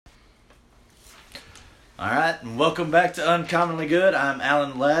All right, and welcome back to Uncommonly Good. I'm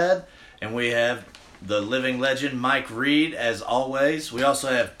Alan Ladd, and we have the living legend Mike Reed, as always. We also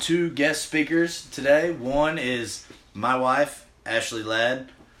have two guest speakers today. One is my wife, Ashley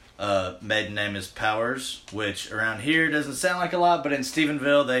Ladd. Maiden name is Powers, which around here doesn't sound like a lot, but in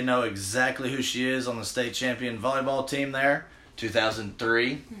Stephenville, they know exactly who she is on the state champion volleyball team there.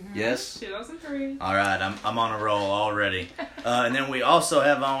 2003, yes? 2003. All right, I'm on a roll already. And then we also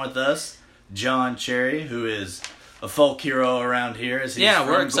have on with us John Cherry, who is a folk hero around here. As he's from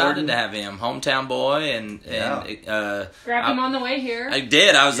we're excited Gordon. to have him. Hometown boy, and Grabbed him on the way here. I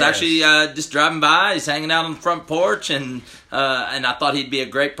did. I was Yes. actually just driving by. He's hanging out on the front porch, and I thought he'd be a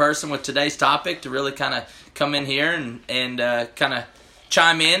great person with today's topic to really kind of come in here and kind of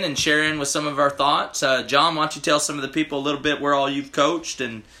chime in and share in with some of our thoughts. John, why don't you tell some of the people a little bit where all you've coached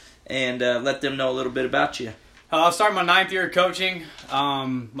and let them know a little bit about you. I started my 9th year of coaching.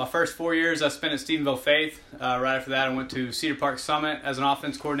 My first 4 years I spent at Stephenville Faith. Right after that I went to Cedar Park Summit as an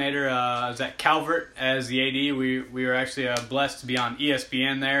offense coordinator. I was at Calvert as the AD. We were actually blessed to be on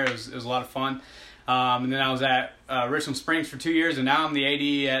ESPN there. It was a lot of fun. And then I was at Richland Springs for 2 years, and now I'm the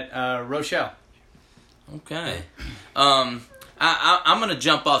AD at Rochelle. Okay. I'm going to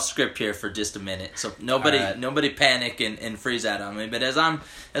jump off script here for just a minute, so nobody panic and freeze out on me. But as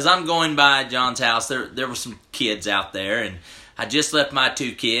I'm going by John's house, there were some kids out there, and I just left my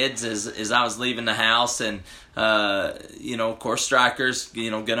two kids as I was leaving the house, and of course, Striker's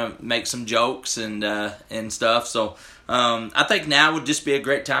gonna make some jokes and stuff. So I think now would just be a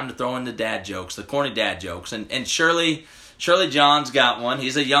great time to throw in the dad jokes, the corny dad jokes, and surely John's got one.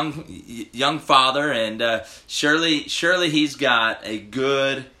 He's a young father, and surely he's got a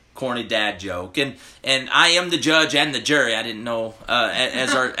good corny dad joke. And I am the judge and the jury. I didn't know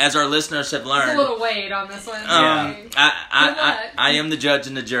as our listeners have learned. There's a little weight on this one. I am the judge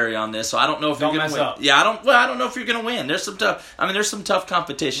and the jury on this, so I don't know if Don't you're going mess to win. up. Yeah, I don't know if you're going to win. There's some tough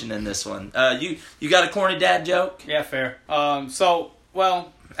competition in this one. You got a corny dad joke? Yeah, fair.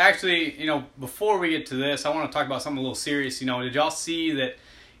 Actually, before we get to this, I want to talk about something a little serious. Did y'all see that,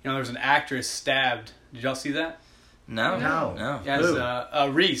 there was an actress stabbed? Did y'all see that? No. Yes,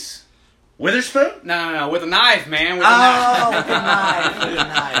 Reese. Witherspoon? No, with a knife, man. With a With a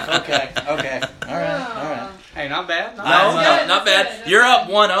knife. Okay. All right. Hey, not bad. No, Good, not that's bad. good. You're up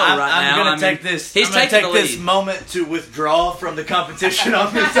 1-0 right now. I'm going to take He's I'm gonna taking take the this lead. moment to withdraw from the competition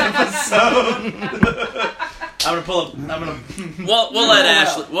on this episode. I'm going to pull up. We'll let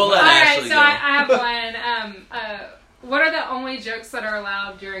Ashley. We'll let All right, Ashley so go. I have one. What are the only jokes that are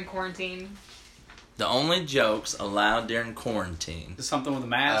allowed during quarantine? The only jokes allowed during quarantine. Just something with a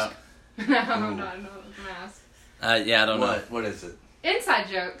mask. No, not the mask. I don't know. What is it? Inside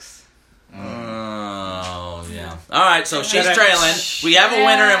jokes. Oh yeah. All right, so she's trailing. We have a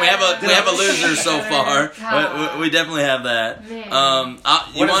winner and we have a loser so far. We definitely have that. Man.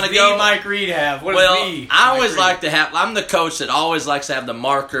 You want to go? Mike Reed have? What Well, does I always Mike like to have. I'm the coach that always likes to have the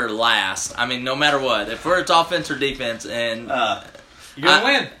marker last. I mean, no matter what, if it's offense or defense, and You're going to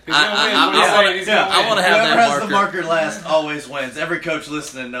win. He's going to win. I What are you saying? He's gonna I win. want to have Whoever that has marker. the marker last always wins. Every coach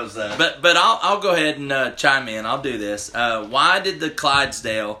listening knows that. But I'll go ahead and chime in. I'll do this. Why did the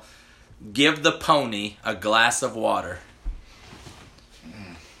Clydesdale give the pony a glass of water?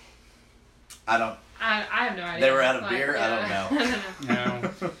 I have no idea. They were out of beer? I don't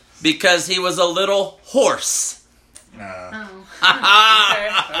know. No. Because he was a little horse. No. Oh.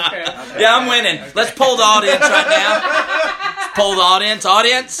 Okay. Yeah, I'm winning. Let's poll the audience right now. Let's poll the audience.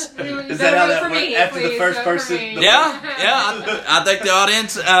 Audience? Is that how that went? After the first person? Yeah. I think the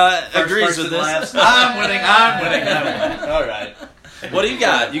audience agrees with this. Laughs. I'm winning. All right. What do you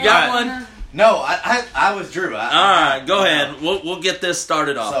got? You got one? No, I withdrew. All right, go ahead. We'll get this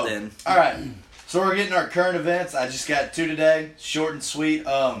started off then. All right. So we're getting our current events. I just got two today, short and sweet.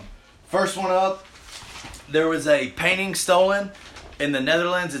 First one up, there was a painting stolen in the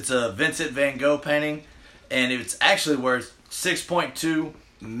Netherlands. It's a Vincent van Gogh painting, and it's actually worth $6.2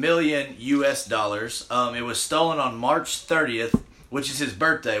 million US. It was stolen on March 30th, which is his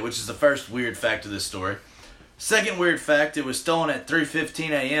birthday, which is the first weird fact of this story. Second weird fact, it was stolen at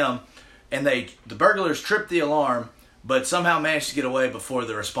 3:15 a.m., and the burglars tripped the alarm, but somehow managed to get away before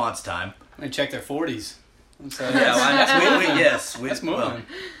the response time. They check their 40s. So That's That's moving.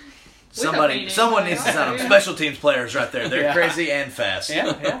 Someone needs to sign them. Special teams players right there. They're crazy and fast.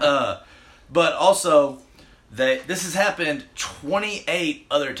 Yeah. But also, this has happened 28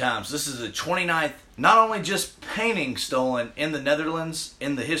 other times. This is the 29th, not only just painting stolen in the Netherlands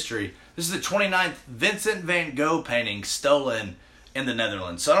in the history, this is the 29th Vincent van Gogh painting stolen in the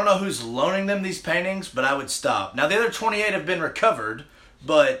Netherlands. So I don't know who's loaning them these paintings, but I would stop. Now, the other 28 have been recovered,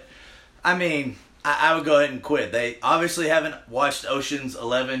 but, I mean, I would go ahead and quit. They obviously haven't watched Oceans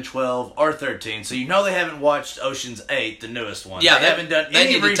 11, 12, or 13, so you know they haven't watched Oceans 8, the newest one. Yeah, they haven't done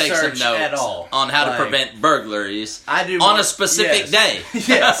any need to take some research notes at all on how to prevent burglaries I do on a specific day.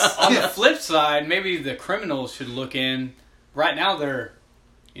 Yes. On the flip side, maybe the criminals should look in. Right now, they're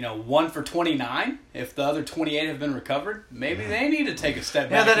 1 for 29. If the other 28 have been recovered, maybe they need to take a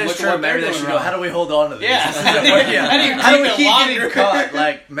step Yeah, back. that and is look true. at what Maybe they're they doing should go, wrong. how do we hold on to this? Yeah. This isn't working. How do you How do we keep keep a getting locker? caught?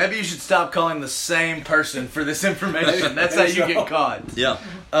 Like, maybe you should stop calling the same person for this information. That's how you get caught. Yeah.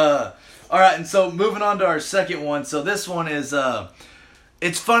 All right, and so moving on to our second one. So this one is,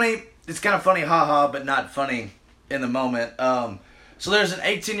 it's funny. It's kind of funny, haha, but not funny in the moment. So there's an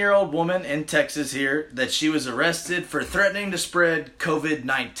 18-year-old woman in Texas here that she was arrested for threatening to spread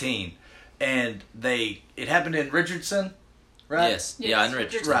COVID-19. And it happened in Richardson, right? Yes. Yeah, in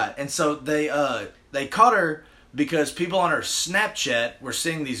Richardson. Right, and so they caught her because people on her Snapchat were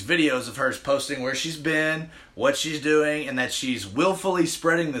seeing these videos of her posting where she's been, what she's doing, and that she's willfully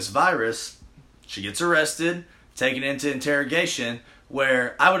spreading this virus. She gets arrested, taken into interrogation,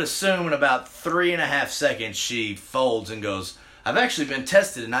 where I would assume in about 3.5 seconds she folds and goes, I've actually been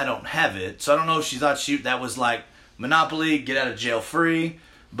tested and I don't have it. So I don't know if she thought that was like Monopoly, get out of jail free.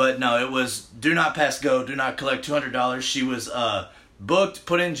 But no, it was do not pass go, do not collect $200. She was booked,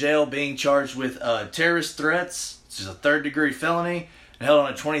 put in jail, being charged with terrorist threats, which is a 3rd-degree felony, and held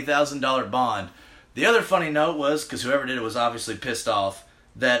on a $20,000 bond. The other funny note was, because whoever did it was obviously pissed off,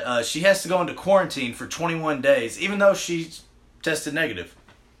 that she has to go into quarantine for 21 days, even though she's tested negative.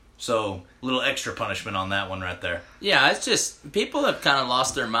 So, a little extra punishment on that one right there. Yeah, it's just people have kind of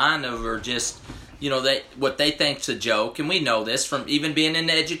lost their mind over just what they think's a joke, and we know this from even being in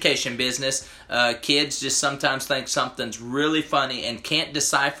the education business. Kids just sometimes think something's really funny and can't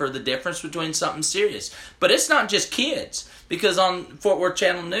decipher the difference between something serious. But it's not just kids, because on Fort Worth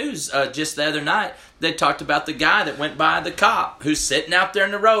Channel News just the other night they talked about the guy that went by the cop who's sitting out there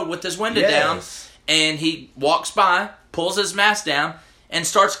in the road with his window down, and he walks by, pulls his mask down, and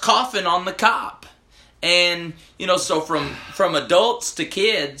starts coughing on the cop. And so from adults to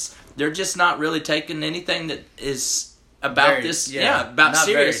kids, they're just not really taking anything that is about serious.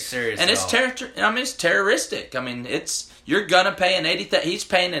 Very serious and it's it's terroristic. I mean, you're gonna pay he's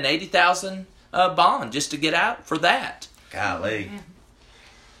paying an $80,000 bond just to get out for that. Golly.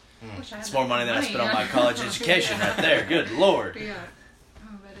 It's more money than I spent on my college education right there. Good Lord. Yeah.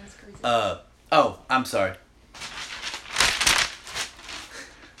 Oh, that is crazy. I'm sorry.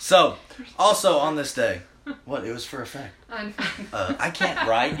 So, also on this day, what? It was for effect. I can't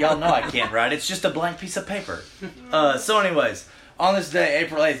write. Y'all know I can't write. It's just a blank piece of paper. So anyways, on this day,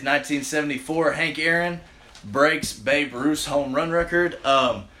 April 8th, 1974, Hank Aaron breaks Babe Ruth's home run record.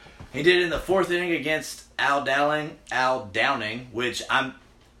 He did it in the 4th inning against Al Downing, which I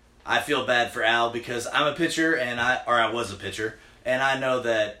feel bad for Al because I'm a pitcher I was a pitcher. And I know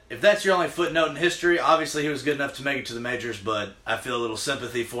that if that's your only footnote in history, obviously he was good enough to make it to the majors, but I feel a little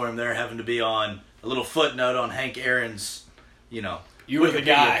sympathy for him there, having to be on a little footnote on Hank Aaron's, You were the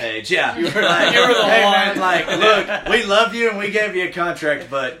guy. Page. Yeah. You were the hey, one. man, look, we love you and we gave you a contract,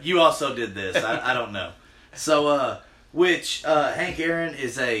 but you also did this. I don't know. So, Hank Aaron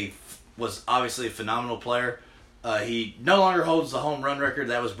was obviously a phenomenal player. He no longer holds the home run record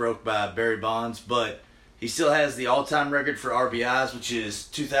that was broke by Barry Bonds, but he still has the all-time record for RBIs, which is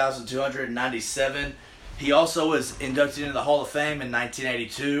 2,297. He also was inducted into the Hall of Fame in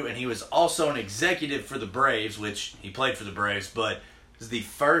 1982, and he was also an executive for the Braves, which he played for the Braves, but is the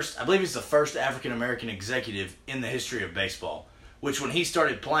first, I believe he's the first African-American executive in the history of baseball, which when he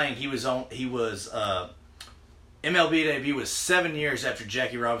started playing, MLB debut was 7 years after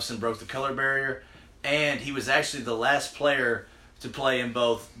Jackie Robinson broke the color barrier, and he was actually the last player to play in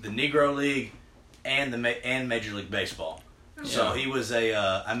both the Negro League and Major League Baseball. Yeah. So he was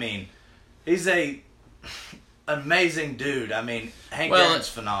he's a amazing dude. I mean, Hank Aaron's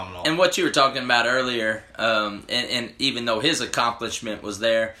phenomenal. And what you were talking about earlier, and even though his accomplishment was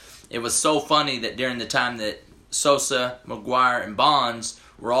there, it was so funny that during the time that Sosa, McGuire, and Bonds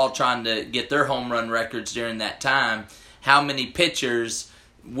were all trying to get their home run records during that time, how many pitchers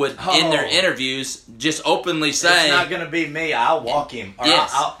would in their interviews just openly say, "It's not going to be me. I'll walk him." Or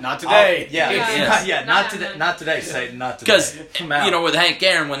yes, not today. Not today, Satan. Not today. Because with Hank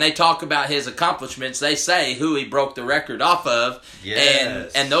Aaron, when they talk about his accomplishments, they say who he broke the record off of.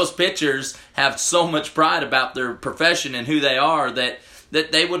 Yes. And those pitchers have so much pride about their profession and who they are that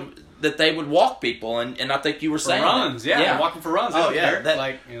they would walk people. And I think you were saying runs. Yeah, walking for runs. Oh yeah,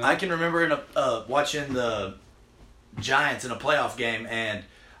 care. I can remember in watching the Giants in a playoff game, and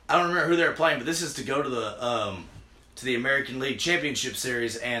I don't remember who they were playing, but this is to go to to the American League Championship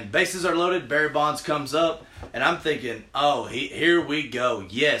Series, and bases are loaded. Barry Bonds comes up, and I'm thinking, oh, here we go.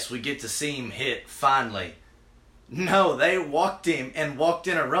 Yes, we get to see him hit finally. No, they walked him and walked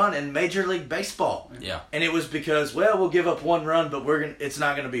in a run in Major League Baseball. Yeah. And it was because, well, we'll give up 1 run, but it's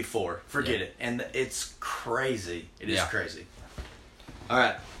not going to be 4. Forget it. And it's crazy. It is crazy. All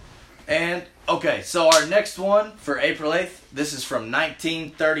right. And, okay, so our next one for April 8th, this is from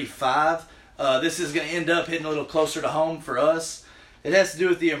 1935. This is going to end up hitting a little closer to home for us. It has to do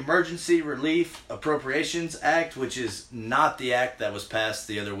with the Emergency Relief Appropriations Act, which is not the act that was passed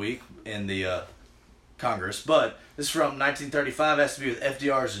the other week in the Congress, but this is from 1935. It has to do with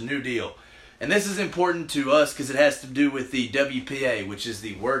FDR's New Deal. And this is important to us because it has to do with the WPA, which is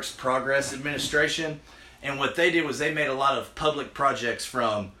the Works Progress Administration. And what they did was they made a lot of public projects,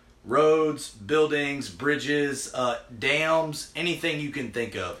 from roads, buildings, bridges, dams, anything you can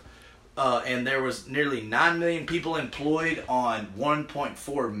think of. And there was nearly 9 million people employed on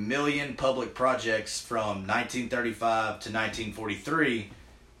 1.4 million public projects from 1935 to 1943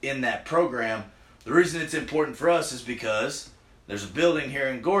 in that program. The reason it's important for us is because there's a building here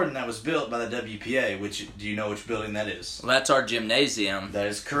in Gordon that was built by the WPA. Do you know which building that is? Well, that's our gymnasium. That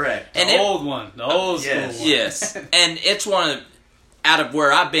is correct. And the old one. The old school one. Yes. And it's one of, out of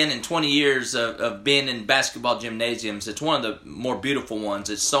where I've been in 20 years of being in basketball gymnasiums, it's one of the more beautiful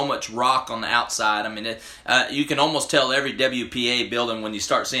ones. It's so much rock on the outside. I mean, you can almost tell every WPA building when you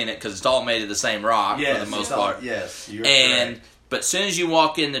start seeing it because it's all made of the same rock for the most part. Yes, you're correct. But as soon as you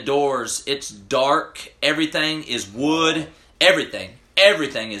walk in the doors, it's dark. Everything is wood. Everything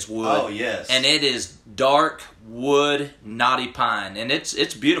is wood. Oh, yes. And it is dark wood, knotty pine. And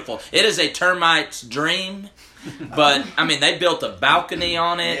it's beautiful. It is a termite's dream. But, I mean, they built a balcony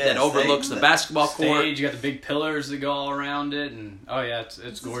on it that overlooks the basketball court. You got the big pillars that go all around it. And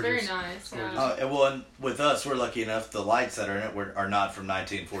it's gorgeous. It's very nice, yeah. And with us, we're lucky enough, the lights that are in it are not from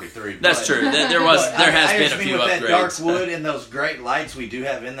 1943. That's true. There has been a few with upgrades. That dark wood and those great lights we do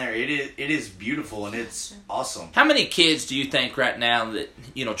have in there, it is beautiful and it's awesome. How many kids do you think right now that,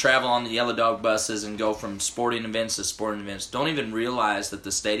 travel on the Yellow Dog buses and go from sporting events to sporting events don't even realize that the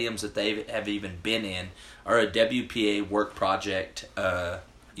stadiums that they have even been in are a WPA work project,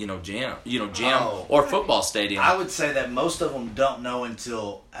 gym, or football stadium? I would say that most of them don't know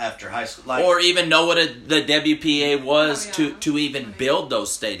until after high school, or even know what the WPA was to even build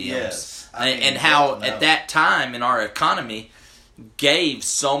those stadiums. Yes, and how at that time in our economy gave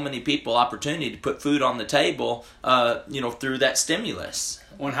so many people opportunity to put food on the table, through that stimulus.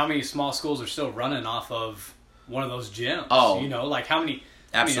 Well, and how many small schools are still running off of one of those gyms? Oh, like how many?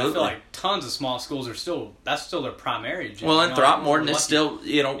 Absolutely. I feel like tons of small schools that's still their primary gym. Well, in Throckmorton, it's still,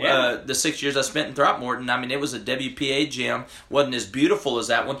 the 6 years I spent in Throckmorton, I mean, it was a WPA gym. Wasn't as beautiful as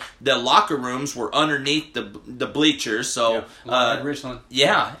that one. The locker rooms were underneath the bleachers, so. Richland.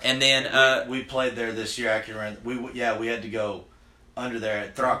 Yeah, and then. We played there this year, I can remember. We had to go under there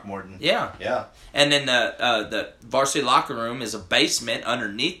at Throckmorton. Yeah. Yeah. And then the varsity locker room is a basement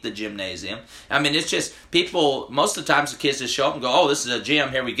underneath the gymnasium. I mean, it's just people, most of the times the kids just show up and go, oh, this is a gym,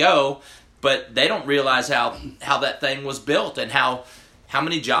 here we go. But they don't realize how that thing was built and how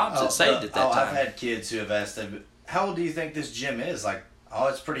many jobs it saved at that time. I've had kids who have asked them, how old do you think this gym is? Like, oh,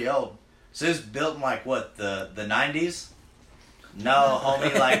 it's pretty old. So it's built in like, what, the 90s? No,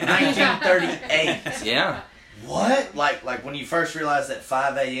 homie, like 1938. Yeah. What? Like when you first realize that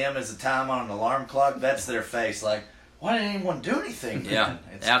 5 a.m. is the time on an alarm clock, that's their face. Like, why didn't anyone do anything? Yeah,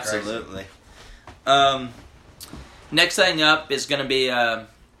 it's absolutely. Next thing up is going to be a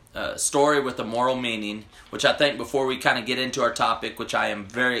story with a moral meaning, which I think before we kind of get into our topic, which I am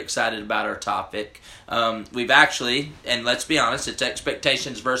very excited about our topic, we've actually, and let's be honest, it's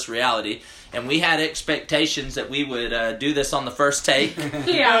expectations versus reality, and we had expectations that we would do this on the first take.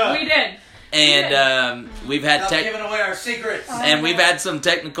 Yeah, we did. And we've had giving away our secrets. And we've had some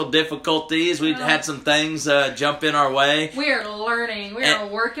technical difficulties. We've had some things jump in our way. We are learning. We are a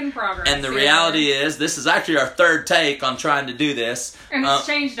work in progress. And the reality is, this is actually our third take on trying to do this. And it's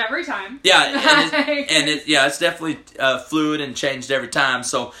changed every time. Yeah, it's definitely fluid and changed every time.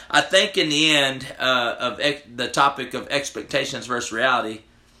 So I think in the end of the topic of expectations versus reality,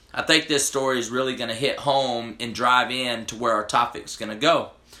 I think this story is really going to hit home and drive in to where our topic's going to go.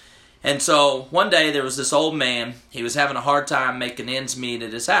 And so one day there was this old man. He was having a hard time making ends meet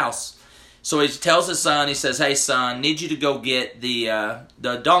at his house. So he tells his son, he says, hey son, need you to go get the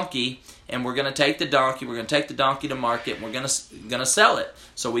donkey, and we're going to take the donkey. We're going to take the donkey to market, and we're going to sell it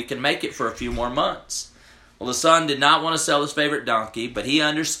so we can make it for a few more months. Well, the son did not want to sell his favorite donkey, but he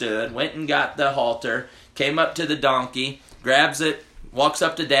understood, went and got the halter, came up to the donkey, grabs it, walks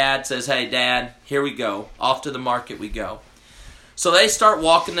up to Dad, says, "Hey, Dad, here we go. Off to the market we go." So they start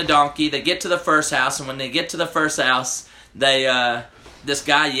walking the donkey. They get to the first house, and when they get to the first house, this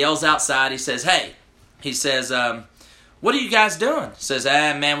guy yells outside. He says, "Hey," he says, "what are you guys doing?" He says,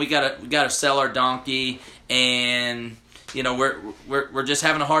 "Man, we gotta sell our donkey, and you know we're just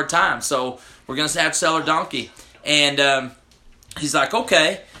having a hard time, so we're gonna have to sell our donkey." And he's like,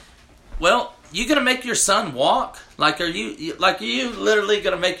 "Okay, well, you gonna make your son walk? Are you literally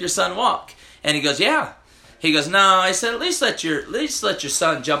gonna make your son walk?" And he goes, "Yeah." He goes, "No." I said, at least let your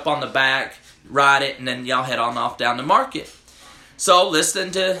son jump on the back, ride it, and then y'all head on off down the market." So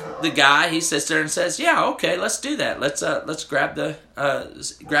listening to the guy, he sits there and says, "Yeah, okay, let's do that. Let's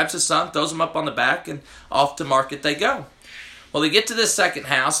grabs his son, throws him up on the back, and off to market they go." Well, they get to this second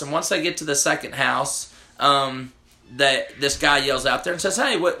house, and once they get to the second house, this guy yells out there and says,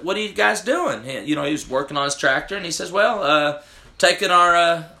 "Hey, what are you guys doing?" He was working on his tractor, and he says, "Well, taking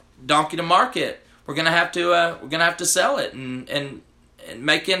our donkey to market. We're gonna have to sell it and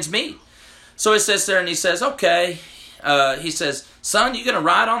make ends meet." So he sits there and he says, "Okay." He says, "Son, you gonna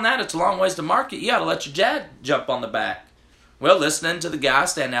ride on that? It's a long ways to market. You gotta let your dad jump on the back." Well, listening to the guy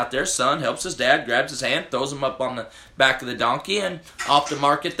stand out there, son helps his dad, grabs his hand, throws him up on the back of the donkey, and off to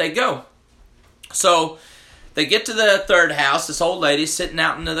market they go. So they get to the third house. This old lady sitting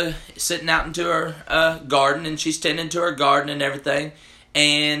out into her garden, and she's tending to her garden and everything.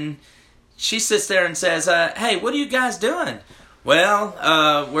 And she sits there and says, "Hey, what are you guys doing?"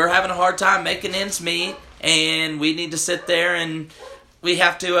 "Well, we're having a hard time making ends meet, and we need to sit there and we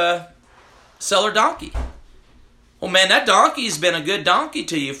have to sell our donkey." "Well, man, that donkey's been a good donkey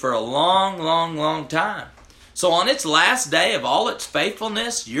to you for a long, long, long time. So on its last day of all its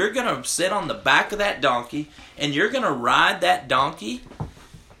faithfulness, you're going to sit on the back of that donkey and you're going to ride that donkey?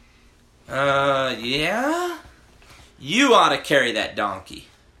 Yeah? You ought to carry that donkey."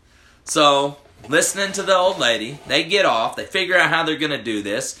 So, listening to the old lady, they get off. They figure out how they're going to do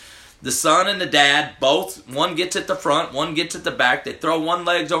this. The son and the dad, both, one gets at the front, one gets at the back. They throw one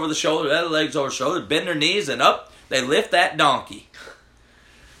leg over the shoulder, the other leg's over the shoulder, bend their knees, and up, they lift that donkey.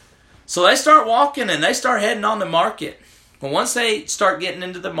 So they start walking, and they start heading on the market. Well, once they start getting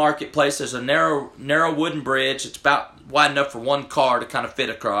into the marketplace, there's a narrow wooden bridge. It's about wide enough for one car to kind of fit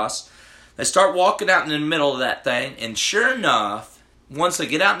across. They start walking out in the middle of that thing, and sure enough, once they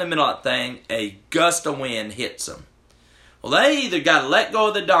get out in the middle of that thing, a gust of wind hits them. Well, they either got to let go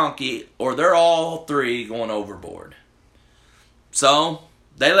of the donkey or they're all three going overboard. So,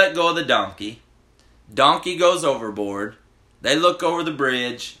 they let go of the donkey. Donkey goes overboard. They look over the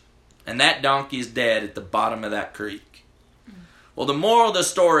bridge, and that donkey is dead at the bottom of that creek. Well, the moral of the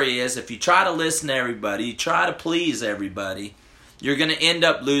story is if you try to listen to everybody, you try to please everybody, you're going to end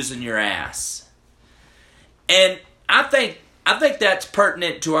up losing your ass. And I think that's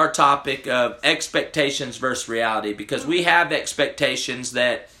pertinent to our topic of expectations versus reality, because we have expectations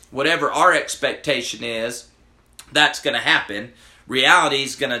that whatever our expectation is, that's going to happen. Reality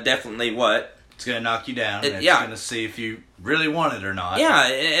is going to definitely what? It's going to knock you down. It's going to see if you really want it or not. Yeah,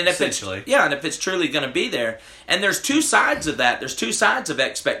 and if it's truly going to be there. And there's two sides of that. There's two sides of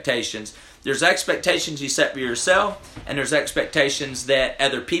expectations. There's expectations you set for yourself, and there's expectations that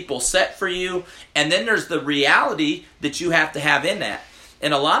other people set for you, and then there's the reality that you have to have in that.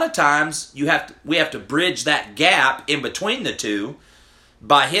 And a lot of times we have to bridge that gap in between the two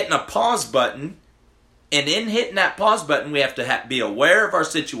by hitting a pause button, and in hitting that pause button we have to be aware of our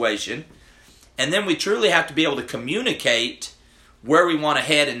situation, and then we truly have to be able to communicate where we want to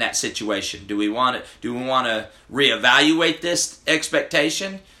head in that situation. Do we want to reevaluate this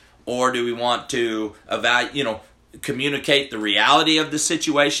expectation? Or do we want to communicate the reality of the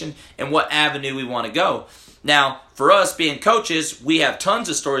situation and what avenue we want to go? Now, for us being coaches, we have tons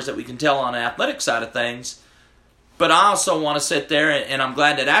of stories that we can tell on the athletic side of things. But I also want to sit there, and I'm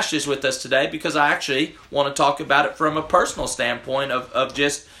glad that Ashley's with us today, because I actually want to talk about it from a personal standpoint of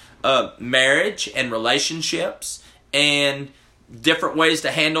just marriage and relationships and different ways to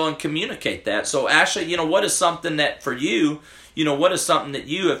handle and communicate that. So, Ashley, what is something that for you, what is something that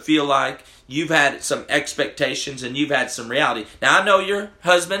you feel like you've had some expectations and you've had some reality? Now, I know your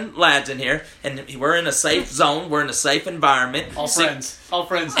husband, Lad's in here, and we're in a safe zone. We're in a safe environment. All friends.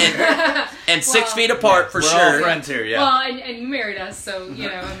 And 6 feet apart for we're sure. We're all friends here, yeah. Well, and you married us, so, we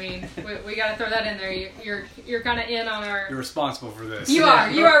got to throw that in there. You're kind of in on our... You're responsible for this. You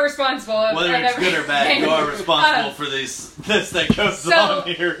are responsible. Whether it's good or bad, you are responsible for this that goes on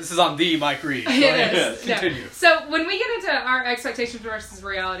here. This is on the Mike Reed. It is. Continue. So when we get into our expectations versus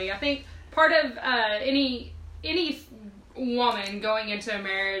reality, I think part of any woman going into a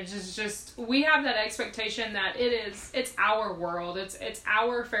marriage is just, we have that expectation that it's our world, it's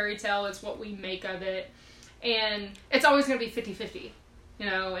our fairy tale, it's what we make of it, and it's always going to be 50-50, you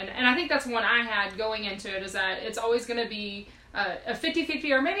know, and I think that's one I had going into it, is that it's always going to be a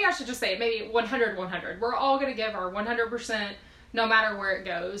 50-50, or maybe I should just say maybe 100-100. We're all going to give our 100% no matter where it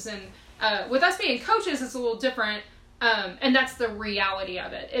goes, and with us being coaches, it's a little different, and that's the reality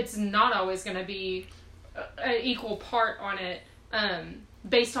of it. It's not always going to be an equal part on it,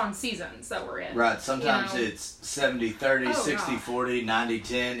 based on seasons that we're in. Right. Sometimes, you know? it's 70-30, Oh, 60-40,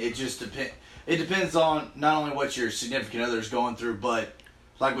 90-10. It just depends. It depends on not only what your significant other is going through, but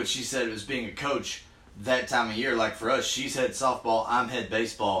like what she said, it was being a coach that time of year. Like for us, she's head softball, I'm head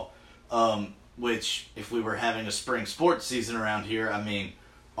baseball, which if we were having a spring sports season around here, I mean,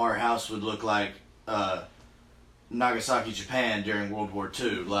 our house would look like Nagasaki, Japan during World War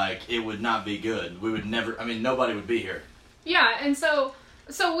II. Like, it would not be good. We would never, I mean, nobody would be here. Yeah, and so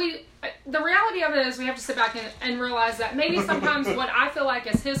the reality of it is we have to sit back and realize that maybe sometimes what I feel like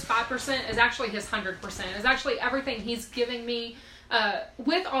is his 5% is actually his 100%, is actually everything he's giving me,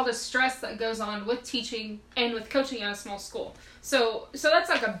 with all the stress that goes on with teaching and with coaching at a small school. So that's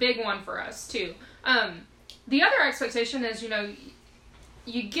like a big one for us too. The other expectation is, you know,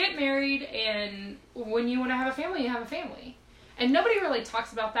 you get married, and when you want to have a family, you have a family. And nobody really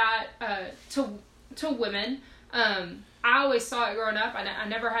talks about that to women. I always saw it growing up. I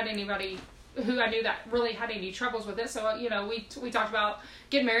never had anybody who I knew that really had any troubles with it. So, you know, we talked about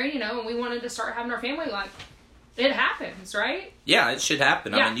getting married, you know, and we wanted to start having our family. Like, it happens, right? Yeah, it should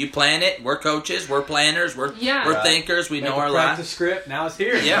happen. Yeah. I mean, you plan it. We're coaches. We're planners. We're thinkers. We know our life. Practice script. Now it's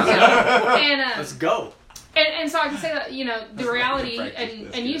here. Yeah. And, Let's go. And so I can say that, you know, the reality,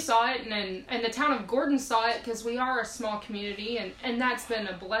 and you saw it, and the town of Gordon saw it, because we are a small community, and that's been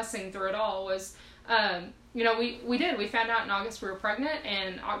a blessing through it all, was, you know, we found out in August we were pregnant,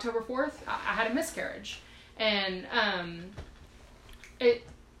 and October 4th, I had a miscarriage. And,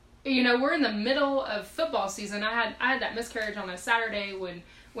 you know, we're in the middle of football season. I had that miscarriage on a Saturday when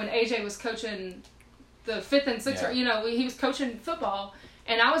AJ was coaching the 5th and 6th, you know, he was coaching football.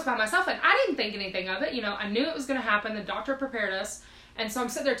 And I was by myself, and I didn't think anything of it. You know, I knew it was going to happen. The doctor prepared us. And so I'm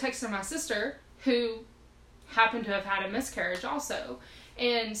sitting there texting my sister, who happened to have had a miscarriage also.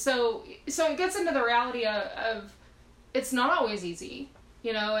 And so it gets into the reality of it's not always easy,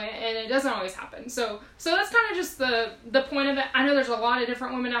 you know, and it doesn't always happen. So that's kind of just the point of it. I know there's a lot of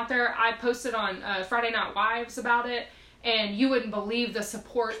different women out there. I posted on Friday Night Wives about it. And you wouldn't believe the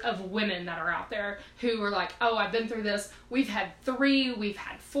support of women that are out there who are like, oh, I've been through this. We've had 3, we've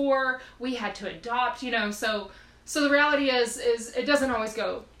had 4, we had to adopt, you know. So the reality is it doesn't always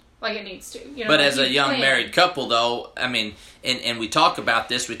go like it needs to. You know, but as a young married couple, though, I mean, and we talk about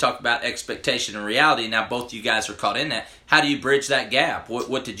this, we talk about expectation and reality. Now, both you guys are caught in that. How do you bridge that gap?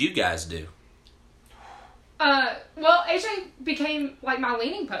 What did you guys do? Well, AJ became like my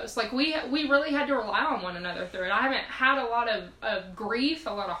leaning post. Like we really had to rely on one another through it. I haven't had a lot of grief,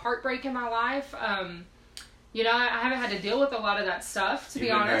 a lot of heartbreak in my life. You know, I haven't had to deal with a lot of that stuff, to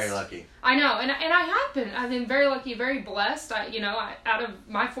be honest. You've been very lucky. I know, and I have been. I've been very lucky, very blessed. Out of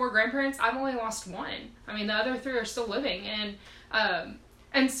my 4 grandparents, I've only lost 1. I mean, the other 3 are still living,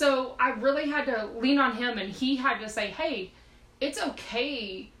 and so I really had to lean on him, and he had to say, hey, it's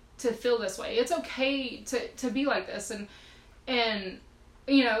okay to feel this way. It's okay to be like this. And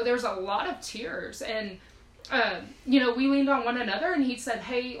you know, there's a lot of tears, and you know, we leaned on one another, and he said,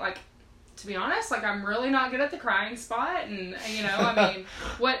 hey, like, to be honest, like, I'm really not good at the crying spot. And, you know, I mean,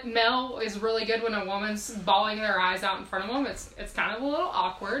 what Mel is really good when a woman's bawling their eyes out in front of them, it's kind of a little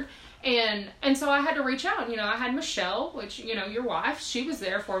awkward. And so I had to reach out. You know, I had Michelle, which, you know, your wife, she was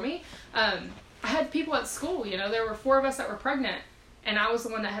there for me. I had people at school, you know, there were 4 of us that were pregnant, and I was the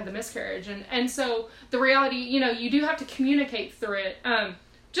one that had the miscarriage. And so the reality, you know, you do have to communicate through it.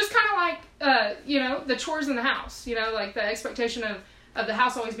 Just kind of like, you know, the chores in the house, you know, like the expectation of the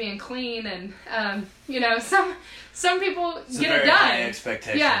house always being clean, and, you know, some people get it done. High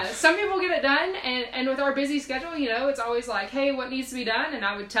expectations. Yeah, some people get it done, and with our busy schedule, you know, it's always like, hey, what needs to be done? And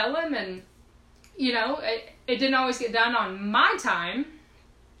I would tell them, and, you know, it didn't always get done on my time.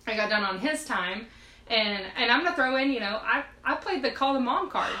 I got done on his time. And I'm going to throw in, you know, I played the call the mom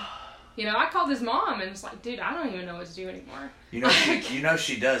card. You know, I called his mom, and it's like, dude, I don't even know what to do anymore. You know,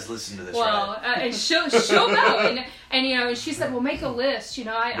 she does listen to this, well, right? And she'll know. And, you know, she said, well, make a list. You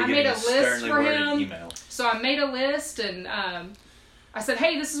know, I made a list for him. Email. So I made a list, and I said,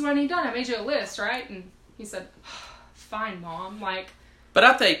 hey, this is what I need done. I made you a list, right? And he said, fine, Mom. Like, but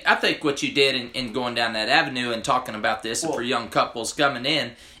I think what you did in going down that avenue and talking about this for young couples coming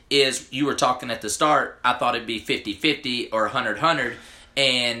in is you were talking at the start, I thought it'd be 50-50 or 100-100.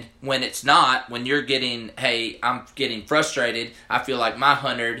 And when it's not, when you're getting, hey, I'm getting frustrated, I feel like my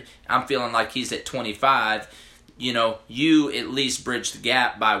 100, I'm feeling like he's at 25, you at least bridge the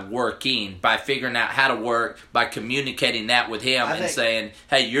gap by working, by figuring out how to work, by communicating that with him saying,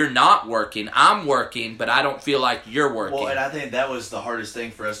 hey, you're not working, I'm working, but I don't feel like you're working. Well, and I think that was the hardest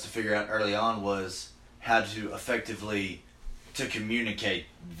thing for us to figure out early on was how to effectively to communicate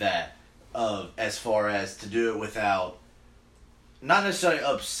that, as far as to do it without not necessarily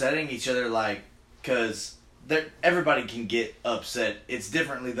upsetting each other, because everybody can get upset. It's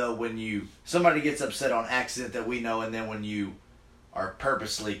differently though when somebody gets upset on accident that we know, and then when you are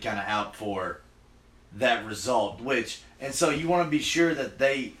purposely kind of out for that result, and so you want to be sure that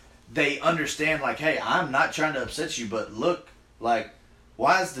they understand, like, hey, I'm not trying to upset you, but look, like,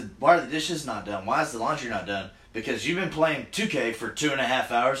 why are the dishes not done? Why is the laundry not done? Because you've been playing 2K for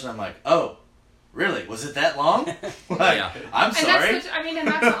 2.5 hours, and I'm like, oh, really? Was it that long? I'm sorry. And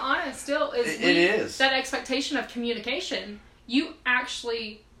that's the honest still is. It is. That expectation of communication. You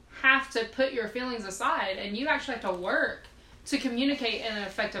actually have to put your feelings aside, and you actually have to work to communicate in an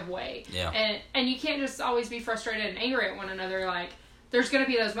effective way. Yeah. And you can't just always be frustrated and angry at one another. Like, there's going to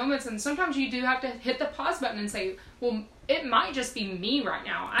be those moments, and sometimes you do have to hit the pause button and say, well, it might just be me right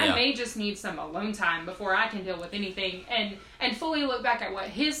now. I may just need some alone time before I can deal with anything, and fully look back at what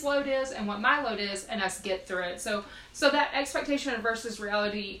his load is and what my load is, and us get through it. So that expectation versus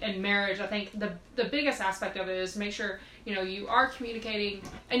reality in marriage, I think the biggest aspect of it is make sure, you are communicating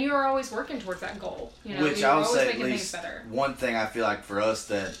and you are always working towards that goal. Which I would say at least one thing I feel like for us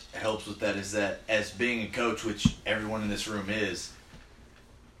that helps with that is that as being a coach, which everyone in this room is,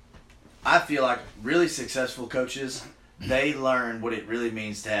 I feel like really successful coaches, they learn what it really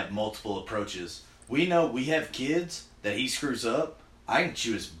means to have multiple approaches. We know we have kids that he screws up, I can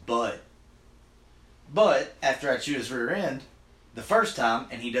chew his butt. But after I chew his rear end, the first time,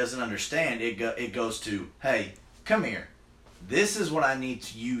 and he doesn't understand, it goes to, hey, come here. This is what I need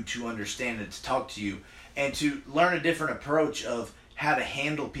you to understand and to talk to you. And to learn a different approach of how to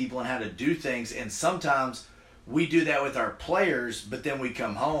handle people and how to do things. And sometimes we do that with our players, but then we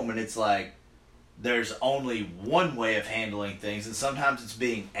come home and it's like there's only one way of handling things, and sometimes it's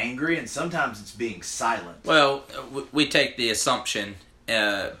being angry and sometimes it's being silent. Well, we take the assumption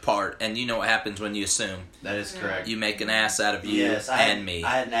part, and you know what happens when you assume. That is correct. You make an ass out of you me.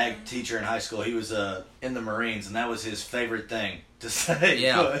 I had an ag teacher in high school. He was in the Marines, and that was his favorite thing to say.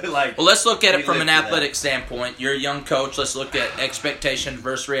 Yeah. Well, let's look at it from an athletic standpoint. You're a young coach. Let's look at expectation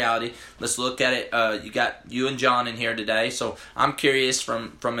versus reality. Let's look at it. You got you and John in here today, so I'm curious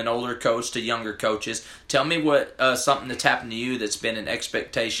from an older coach to younger coaches. Tell me what something that's happened to you that's been an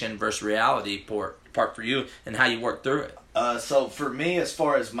expectation versus reality part for you, and how you work through it. So for me, as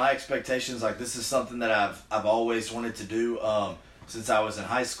far as my expectations, like this is something that I've always wanted to do. Since I was in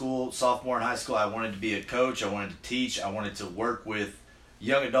high school, sophomore in high school, I wanted to be a coach. I wanted to teach. I wanted to work with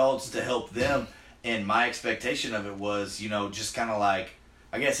young adults to help them. And my expectation of it was, just kind of like,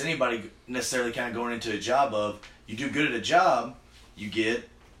 I guess anybody necessarily kind of going into a job of, you do good at a job, you get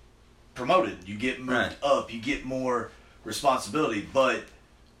promoted, you get moved up, you get more responsibility. But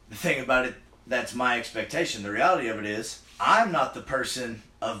the thing about it, that's my expectation. The reality of it is, I'm not the person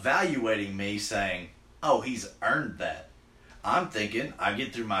evaluating me saying, oh, he's earned that. I'm thinking, I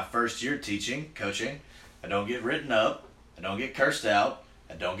get through my first year teaching, coaching, I don't get written up, I don't get cursed out,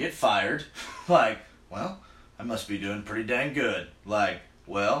 I don't get fired. Like, well, I must be doing pretty dang good. Like,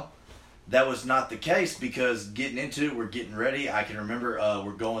 well, that was not the case, because getting into it, we're getting ready. I can remember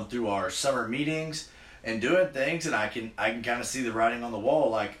we're going through our summer meetings and doing things, and I can kind of see the writing on the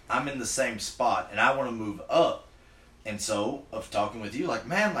wall. Like, I'm in the same spot, and I want to move up. And so, of talking with you, like,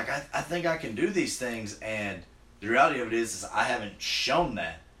 man, like I think I can do these things, and the reality of it is I haven't shown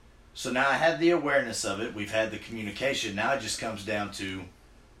that. So now I have the awareness of it. We've had the communication. Now it just comes down to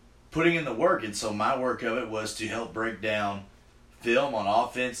putting in the work. And so my work of it was to help break down film on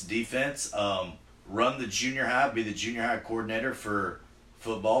offense, defense, run the junior high, be the junior high coordinator for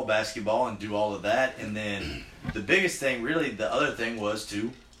football, basketball, and do all of that. And then the biggest thing, really, the other thing was to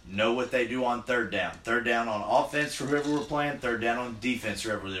know what they do on third down. Third down on offense for whoever we're playing, third down on defense for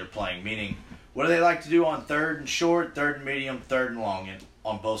whoever they're playing. Meaning, what do they like to do on third and short, third and medium, third and long, and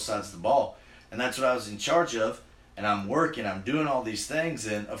on both sides of the ball? And that's what I was in charge of. And I'm working, I'm doing all these things.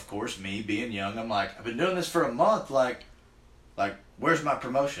 And, of course, me being young, I'm like, I've been doing this for a month. Like, where's my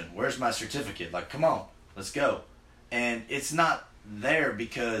promotion? Where's my certificate? Like, come on, let's go. And it's not there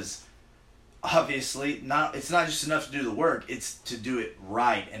because, obviously, it's not just enough to do the work. It's to do it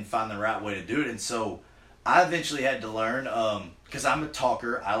right and find the right way to do it. And so I eventually had to learn, because I'm a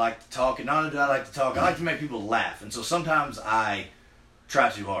talker. I like to talk, and not only do I like to talk, I like to make people laugh. And so sometimes I try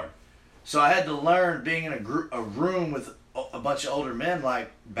too hard. So I had to learn being in a room with a bunch of older men,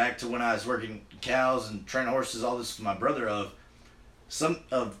 like back to when I was working cows and training horses, all this with my brother, of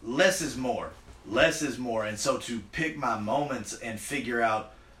less is more. Less is more. And so to pick my moments and figure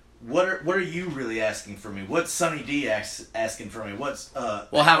out what are you really asking for me? What's Sonny D asking for me? What's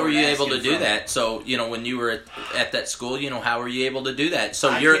well, how were you able to do that? So, when you were at that school, how were you able to do that?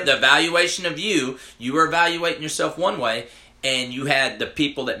 So the evaluation of you were evaluating yourself one way, and you had the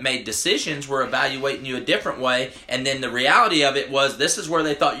people that made decisions were evaluating you a different way, and then the reality of it was this is where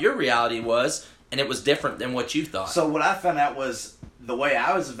they thought your reality was, and it was different than what you thought. So what I found out was the way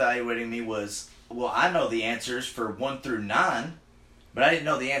I was evaluating me was, well, I know the answers for 1 through 9, but I didn't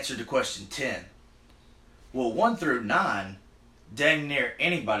know the answer to question 10. Well, 1 through 9, dang near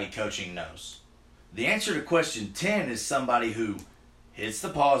anybody coaching knows. The answer to question 10 is somebody who hits the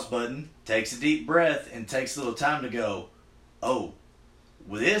pause button, takes a deep breath, and takes a little time to go, oh,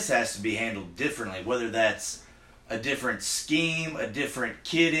 well, this has to be handled differently, whether that's a different scheme, a different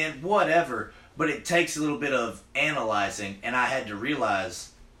kid in, whatever. But it takes a little bit of analyzing, and I had to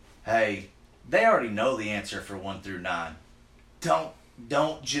realize, hey, they already know the answer for 1 through 9.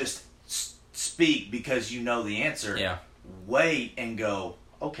 Don't just speak because you know the answer. Yeah. Wait and go,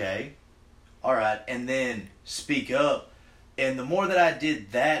 okay, all right, and then speak up. And the more that I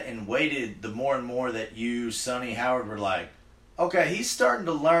did that and waited, the more and more that you, Sonny, Howard were like, okay, he's starting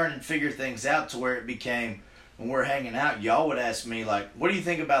to learn and figure things out, to where it became, when we're hanging out, y'all would ask me, like, what do you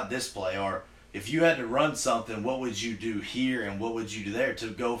think about this play? Or if you had to run something, what would you do here and what would you do there? To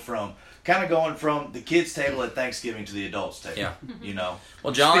go from, kind of going from the kids' table at Thanksgiving to the adults' table. Yeah.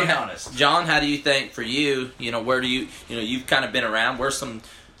 Well, John, honest. John, how do you think for you, where do you've kind of been around, where's some,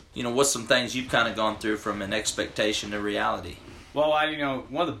 what's some things you've kind of gone through from an expectation to reality? Well,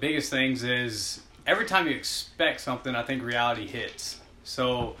 one of the biggest things is every time you expect something, I think reality hits.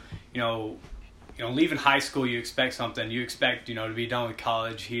 So, leaving high school, you expect something. You expect, to be done with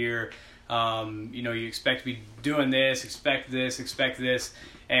college here. You expect to be doing this, expect this.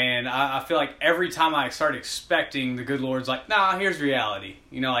 And I feel like every time I start expecting, the good Lord's like, nah, here's reality.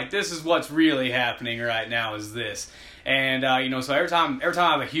 This is what's really happening right now is this. And, so every time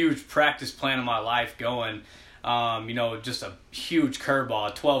I have a huge practice plan in my life going, just a huge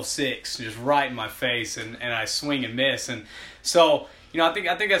curveball, 12-6, just right in my face, and I swing and miss. And so, I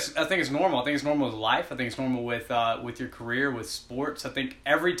think it's normal. I think it's normal with life. I think it's normal with your career, with sports. I think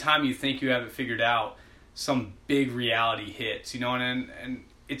every time you think you have it figured out, some big reality hits. And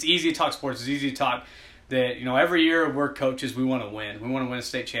it's easy to talk sports. It's easy to talk that every year we're coaches. We want to win. We want to win a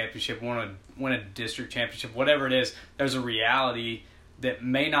state championship. We want to win a district championship. Whatever it is, there's a reality that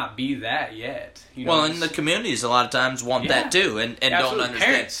may not be that yet. And the communities a lot of times want that too, and don't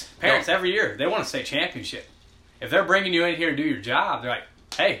understand. Parents every year, they want a state championship. If they're bringing you in here to do your job, they're like,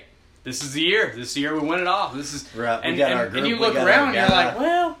 hey, this is the year. This is the year we win it all. This is right. And you look around and you're like,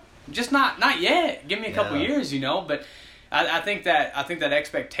 well, just not yet. Give me a couple years, But I think that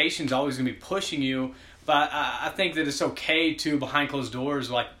expectation's always going to be pushing you. But I think that it's okay to, behind closed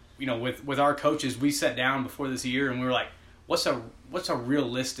doors, like, with our coaches, we sat down before this year and we were like, what's a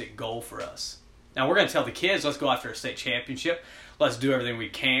realistic goal for us? Now we're going to tell the kids, let's go after a state championship. Let's do everything we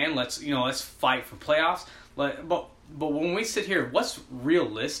can. Let's fight for playoffs. But when we sit here, what's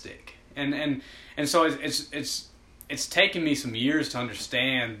realistic? And so it's taken me some years to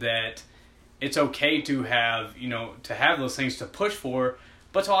understand that it's okay to have those things to push for,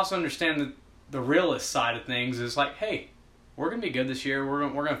 but to also understand that the realist side of things is like, hey, we're gonna be good this year. We're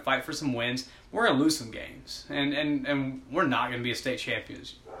gonna fight for some wins. We're gonna lose some games, and we're not gonna be a state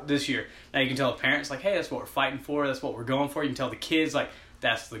champions this year. Now you can tell the parents like, hey, that's what we're fighting for. That's what we're going for. You can tell the kids like,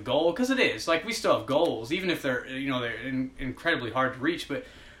 that's the goal, because it is. Like, we still have goals, even if they're incredibly hard to reach. But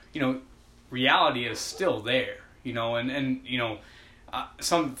reality is still there.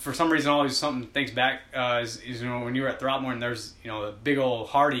 For some reason, always something thinks back is when you were at Throckmorton, there's a big old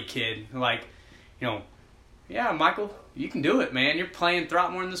hardy kid like, yeah, Michael, you can do it, man. You're playing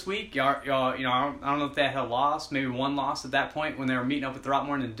Throckmorton this week. Y'all, I don't know if they had a loss, maybe one loss at that point when they were meeting up with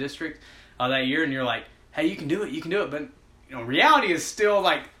Throckmorton in the district that year, and you're like, hey, you can do it, but reality is still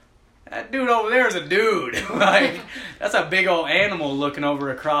like, that dude over there is a dude. Like, that's a big old animal looking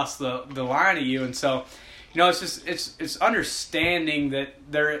over across the line at you. And so, it's understanding that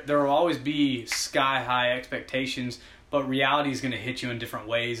there will always be sky high expectations, but reality is going to hit you in different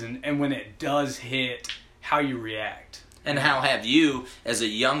ways. And when it does hit, how you react. And how have you, as a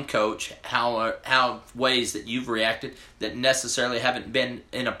young coach, how ways that you've reacted that necessarily haven't been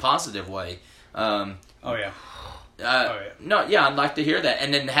in a positive way? Oh yeah. No, yeah, I'd like to hear that.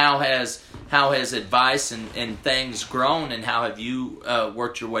 And then how has advice and things grown, and how have you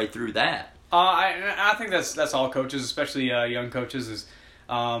worked your way through that? I think that's all coaches, especially young coaches, is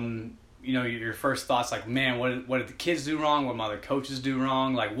your first thoughts like, man, what did the kids do wrong? What did my other coaches do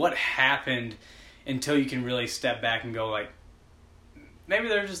wrong? Like, what happened? Until you can really step back and go like, maybe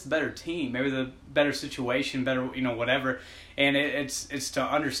they're just a better team, maybe the better situation, better whatever. And it's to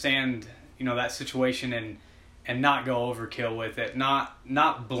understand that situation and not go overkill with it,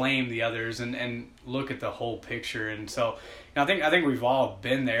 not blame the others, and look at the whole picture. And so I think we've all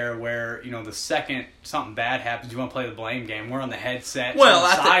been there where the second something bad happens, you want to play the blame game. We're on the headset, on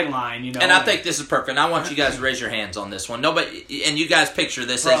the sideline, And I think this is perfect. I want you guys to raise your hands on this one. Nobody, and you guys picture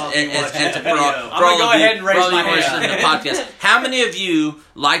this as I'm gonna go ahead and raise my hand. To the podcast. How many of you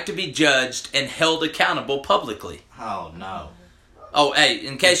like to be judged and held accountable publicly? Oh no. Oh, hey,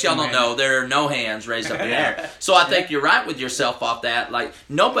 in case y'all don't know, there are no hands raised up in the air. So I think you're right with yourself off that. Like,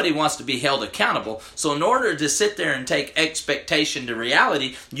 nobody wants to be held accountable. So in order to sit there and take expectation to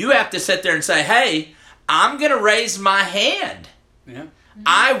reality, you have to sit there and say, hey, I'm going to raise my hand. Yeah.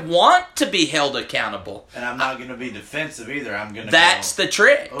 I want to be held accountable. And I'm not going to be defensive either. I'm going to That's the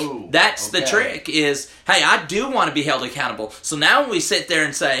trick. Ooh, That's the trick is, hey, I do want to be held accountable. So now when we sit there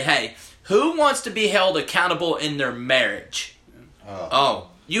and say, hey, who wants to be held accountable in their marriage?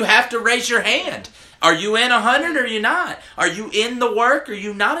 You have to raise your hand. Are you in 100 or are you not? Are you in the work or are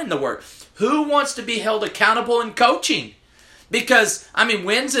you not in the work? Who wants to be held accountable in coaching? Because,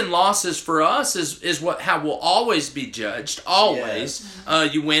 wins and losses for us is how we'll always be judged. Always.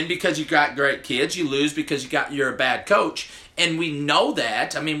 Yes. You win because you got great kids. You lose because you're a bad coach. And we know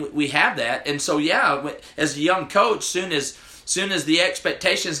that. We have that. And so, as a young coach, soon as the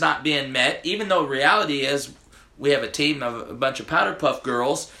expectation's not being met, even though reality is, we have a team of a bunch of powder puff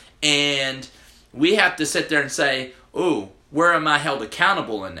girls, and we have to sit there and say, ooh, where am I held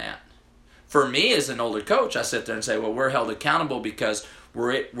accountable in that? For me, as an older coach, I sit there and say, well, we're held accountable because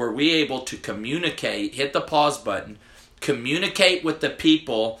were we able to communicate, hit the pause button, communicate with the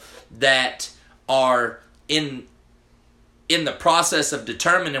people that are in the process of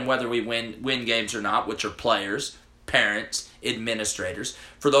determining whether we win games or not, which are players, parents, administrators.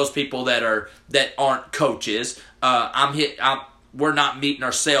 For those people that aren't coaches, we're not meeting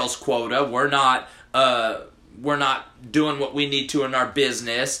our sales quota. We're not doing what we need to in our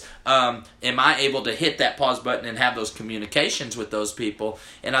business. Am I able to hit that pause button and have those communications with those people?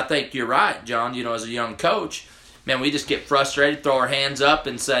 And I think you're right, John. As a young coach, man, we just get frustrated, throw our hands up,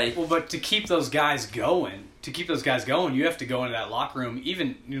 and say, well, but to keep those guys going, you have to go into that locker room.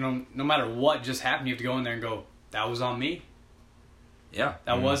 Even no matter what just happened, you have to go in there and go, that was on me. Yeah,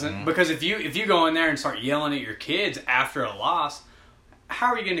 that wasn't, because if you go in there and start yelling at your kids after a loss,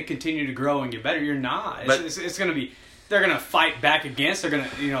 how are you going to continue to grow and get better? You're not. It's going to be, they're going to fight back against. They're going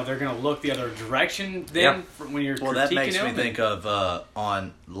to look the other direction. Then when you're critiquing that makes them. me think of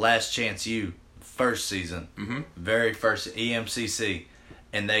on Last Chance U, first season, very first EMCC,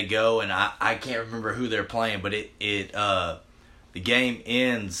 and they go and I can't remember who they're playing, but the game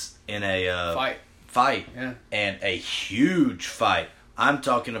ends in a fight, and a huge fight. I'm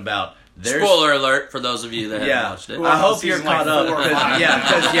talking about. Spoiler alert for those of you that haven't watched it. I hope you're caught up.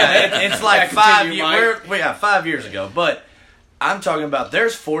 It's like 5 years. 5 years ago. But I'm talking about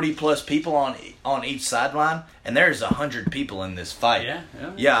there's 40 plus people on each sideline, and there's 100 people in this fight.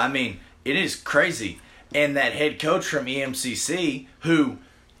 Yeah. It is crazy. And that head coach from EMCC, who,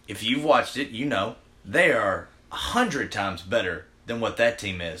 if you've watched it, they are 100 times better than what that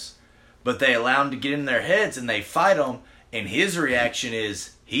team is. But they allow them to get in their heads and they fight them. And his reaction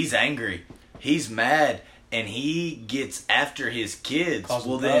is he's angry, he's mad, and he gets after his kids. Calls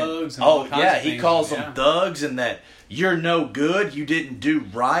them thugs. He calls them thugs, and that you're no good, you didn't do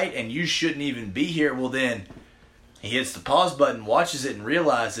right, and you shouldn't even be here. Well, then he hits the pause button, watches it, and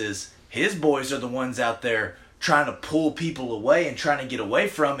realizes his boys are the ones out there trying to pull people away and trying to get away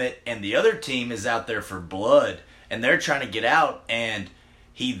from it, and the other team is out there for blood, and they're trying to get out. And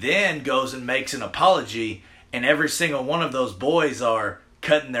he then goes and makes an apology, and every single one of those boys are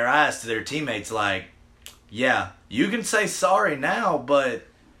cutting their eyes to their teammates like, yeah, you can say sorry now, but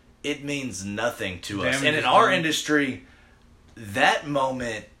it means nothing to us. And in our industry, that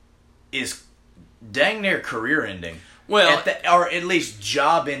moment is dang near career ending. Well, or at least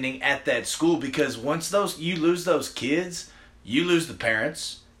job ending at that school, because once you lose those kids, you lose the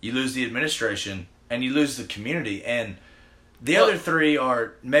parents, you lose the administration, and you lose the community. And the other three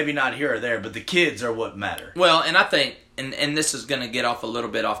are maybe not here or there, but the kids are what matter. Well, and I think, and this is going to get off a little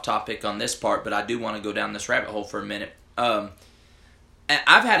bit off topic on this part, but I do want to go down this rabbit hole for a minute.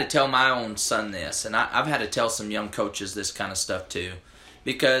 I've had to tell my own son this, and I've had to tell some young coaches this kind of stuff too,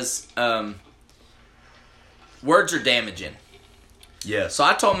 because words are damaging. Yeah. So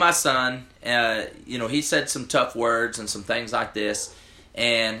I told my son, he said some tough words and some things like this,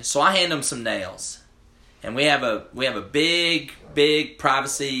 and so I hand him some nails, and we have a big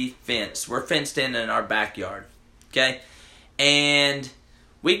privacy fence. We're fenced in our backyard, okay, and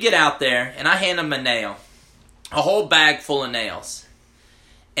we get out there, and I hand him a nail, a whole bag full of nails,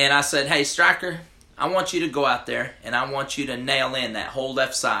 and I said, "Hey, Striker, I want you to go out there, and I want you to nail in that whole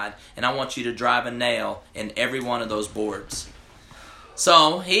left side, and I want you to drive a nail in every one of those boards."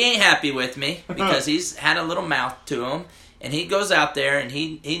 So he ain't happy with me because he's had a little mouth to him, and he goes out there and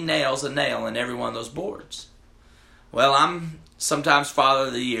he nails a nail in every one of those boards. Well, I'm sometimes Father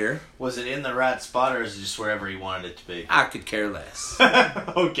of the Year. Was it in the right spot, or is it just wherever he wanted it to be? I could care less.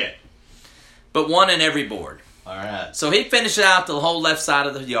 Okay. But one in every board. All right. So he finishes out the whole left side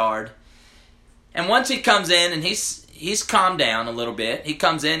of the yard, and once he comes in and he's calmed down a little bit, he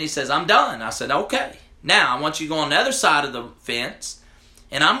comes in, he says, "I'm done." I said, "Okay. Now I want you to go on the other side of the fence,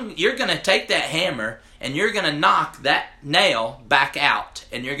 and you're going to take that hammer and you're going to knock that nail back out,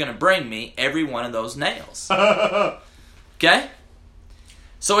 and you're going to bring me every one of those nails." Okay?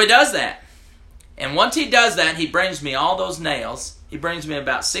 So he does that. And once he does that, he brings me all those nails. He brings me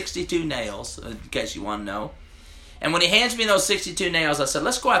about 62 nails, in case you want to know. And when he hands me those 62 nails, I said,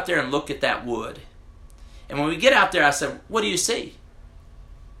 "Let's go out there and look at that wood." And when we get out there, I said, "What do you see?"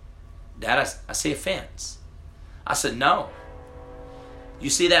 "Dad, I see a fence." I said, "No. You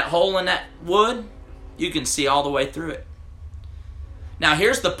see that hole in that wood? You can see all the way through it. Now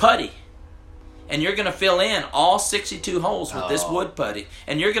here's the putty. And you're going to fill in all 62 holes with this wood putty.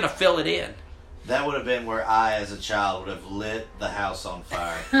 And you're going to fill it in." That would have been where I, as a child, would have lit the house on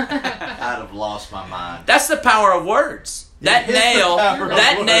fire. I'd have lost my mind. That's the power of words. That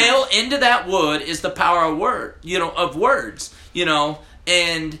nail into that wood is the power of words.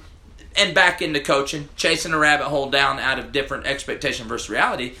 And back into coaching, chasing a rabbit hole down out of different expectation versus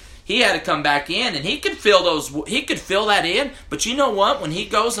reality. He had to come back in, and he could fill that in. But you know what? When he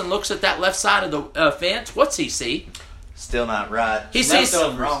goes and looks at that left side of the fence, what's he see? Still not right. He sees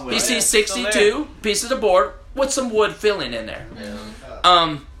 62 pieces of board with some wood filling in there.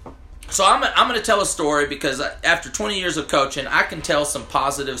 Yeah. So I'm going to tell a story, because after 20 years of coaching, I can tell some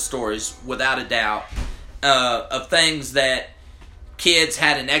positive stories without a doubt of things that kids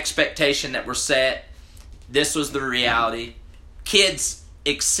had an expectation that were set. This was the reality. Kids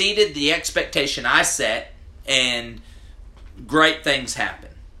exceeded the expectation I set, and great things happen.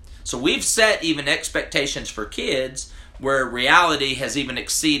 So we've set even expectations for kids where reality has even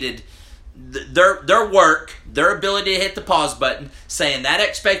exceeded their work, their ability to hit the pause button, saying that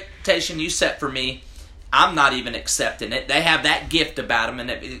expectation you set for me, I'm not even accepting it. They have that gift about them,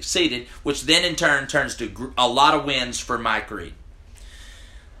 and it exceeded, which then in turn turns to a lot of wins for Mike Reed.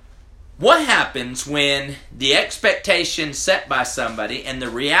 What happens when the expectation set by somebody and the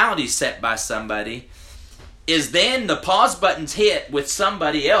reality set by somebody is then the pause button's hit with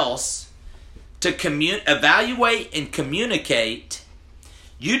somebody else to evaluate and communicate?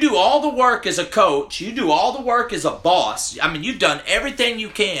 You do all the work as a coach. You do all the work as a boss. I mean, you've done everything you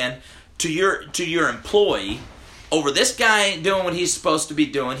can to your employee over this guy ain't doing what he's supposed to be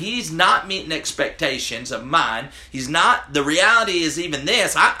doing. He's not meeting expectations of mine. He's not. The reality is even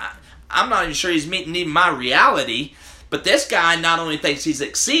this. I'm not even sure he's meeting even my reality. But this guy not only thinks he's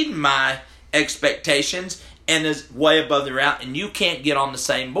exceeding my expectations and is way above the reality, and you can't get on the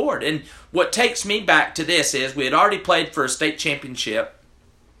same board. And what takes me back to this is we had already played for a state championship.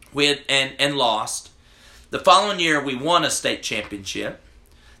 We had and lost. The following year we won a state championship.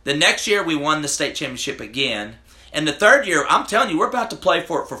 The next year we won the state championship again. And the third year, I'm telling you, we're about to play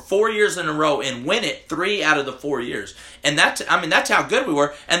for it for 4 years in a row and win it 3 out of the 4 years. And that's how good we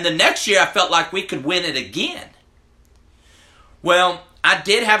were. And the next year I felt like we could win it again. Well, I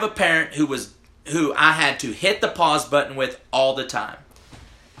did have a parent who I had to hit the pause button with all the time.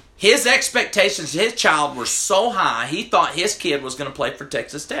 His expectations, his child, were so high, he thought his kid was going to play for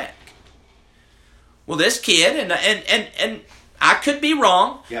Texas Tech. Well, this kid, and I could be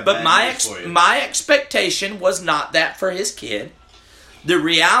wrong, but my expectation was not that for his kid. The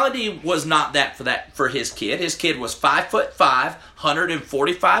reality was not that for his kid. His kid was 5'5",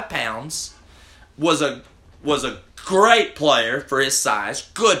 145 pounds, was a great player for his size,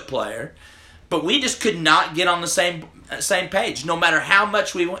 good player, but we just could not get on the same page, no matter how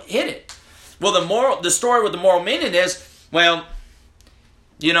much we hit it. Well, the story with the moral meaning is, well,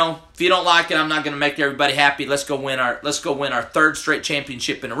 you know, if you don't like it, I'm not going to make everybody happy. Let's go win our third straight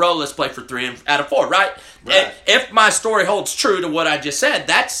championship in a row. Let's play for 3 out of 4, right? If my story holds true to what I just said,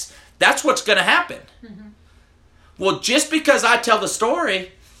 that's what's going to happen. Mm-hmm. Well, just because I tell the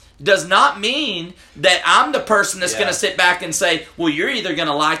story does not mean that I'm the person that's going to sit back and say, well, you're either going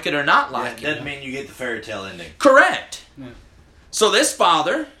to like it or not like it. Doesn't mean you get the fairy tale ending. Correct. Yeah. So this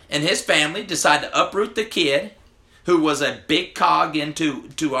father and his family decided to uproot the kid who was a big cog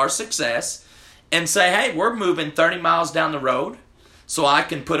into our success and say, hey, we're moving 30 miles down the road so I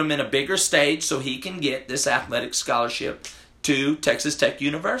can put him in a bigger stage so he can get this athletic scholarship to Texas Tech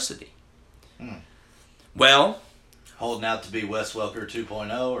University. Well, holding out to be Wes Welker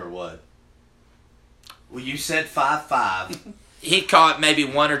 2.0 or what? Well, you said 5'5". He caught maybe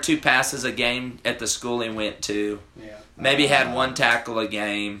 1 or 2 passes a game at the school he went to. Yeah. Maybe had 1 tackle a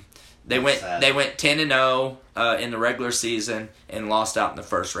game. They went 10-0 in the regular season and lost out in the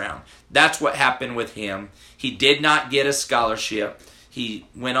first round. That's what happened with him. He did not get a scholarship. He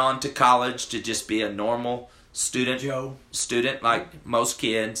went on to college to just be a normal student like most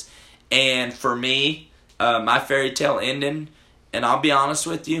kids. And for me, my fairy tale ending, and I'll be honest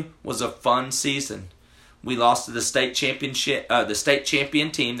with you, was a fun season. We lost to the state championship, the state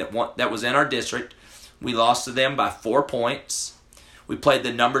champion team that was in our district. We lost to them by 4 points. We played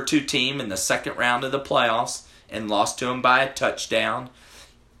the number 2 team in the second round of the playoffs and lost to them by a touchdown.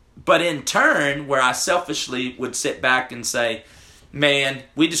 But in turn, where I selfishly would sit back and say, man,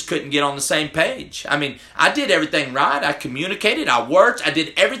 we just couldn't get on the same page. I mean, I did everything right. I communicated. I worked. I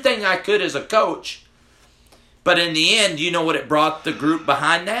did everything I could as a coach. But in the end, you know what it brought the group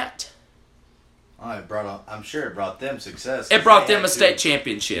behind that? I'm sure it brought them success. It brought them a state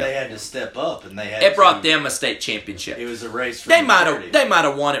championship. They had to step up, and it brought them a state championship. It was a race for They might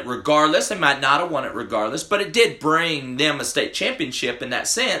have won it regardless. They might not have won it regardless, but it did bring them a state championship in that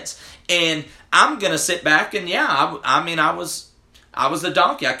sense. And I'm gonna sit back and I was the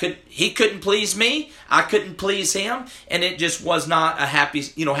donkey. He couldn't please me. I couldn't please him, and it just was not a happy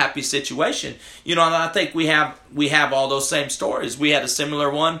situation. And I think we have all those same stories. We had a similar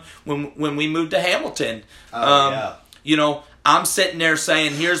one when we moved to Hamilton. I'm sitting there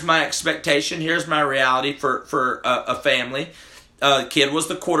saying, "Here's my expectation. Here's my reality for a family." The kid was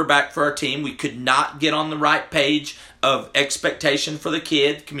the quarterback for our team. We could not get on the right page of expectation for the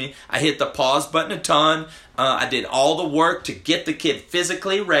kid. I hit the pause button a ton. I did all the work to get the kid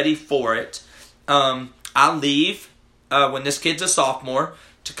physically ready for it. I leave when this kid's a sophomore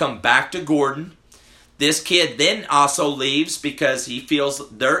to come back to Gordon. This kid then also leaves because he feels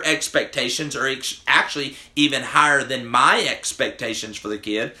their expectations are actually even higher than my expectations for the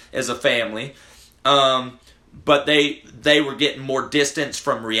kid as a family. But they were getting more distance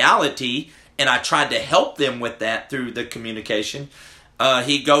from reality, and I tried to help them with that through the communication.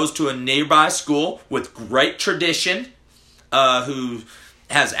 He goes to a nearby school with great tradition, who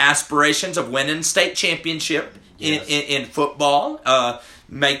has aspirations of winning state championship in football.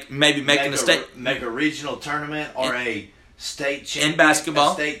 Make a regional tournament or a state champion in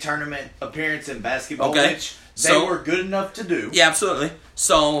basketball, a state tournament appearance in basketball, which they were good enough to do. Yeah, absolutely.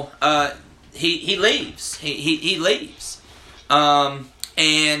 So he leaves. He leaves,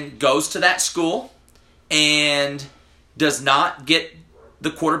 and goes to that school, and does not get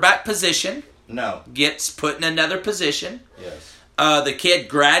the quarterback position. No. Gets put in another position. Yes. The kid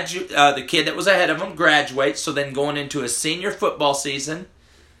that was ahead of him graduates, so then going into a senior football season,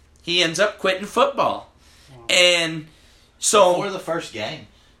 he ends up quitting football. And so before the first game,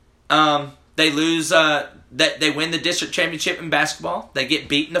 they lose. They win the district championship in basketball. They get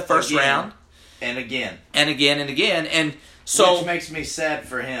beat in the first round, and again, and so which makes me sad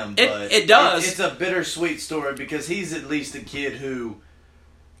for him. But it does. It's a bittersweet story because he's at least a kid who.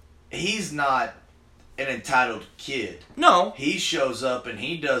 He's not an entitled kid. No. He shows up and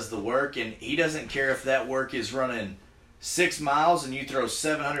he does the work, and he doesn't care if that work is running 6 miles and you throw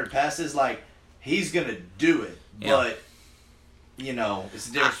 700 passes. Like, he's going to do it. Yeah. But, it's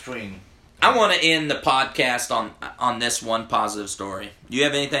the difference between... I want to end the podcast on this one positive story. Do you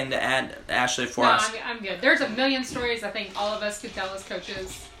have anything to add, Ashley, for us? No, I'm good. There's a million stories I think all of us could tell as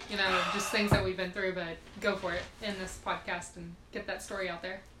coaches. Just things that we've been through, but go for it in this podcast and get that story out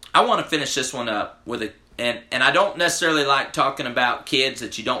there. I want to finish this one up with and I don't necessarily like talking about kids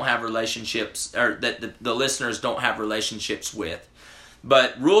that you don't have relationships, or that the listeners don't have relationships with.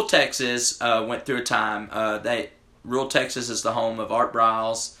 But Rural Texas went through a time. Rural Texas is the home of Art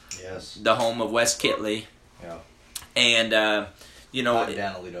Briles, yes, the home of Wes Kitley, yeah, and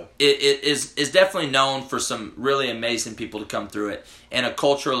it is definitely known for some really amazing people to come through it, and a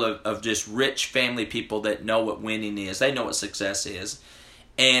culture of just rich family people that know what winning is. They know what success is.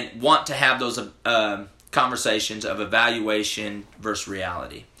 and want to have those conversations of evaluation versus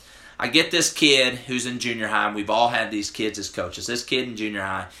reality. I get this kid who's in junior high, and we've all had these kids as coaches. This kid in junior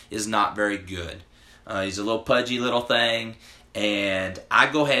high is not very good. He's a little pudgy little thing, and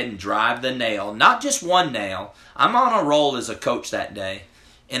I go ahead and drive the nail, not just one nail. I'm on a roll as a coach that day,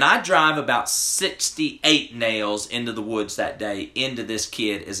 and I drive about 68 nails into the woods that day into this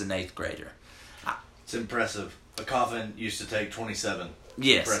kid as an 8th grader. It's impressive. A coffin used to take 27.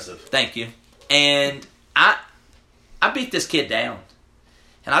 Yes. Impressive. Thank you. And I beat this kid down.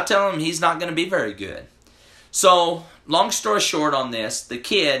 And I tell him he's not going to be very good. So, long story short on this, the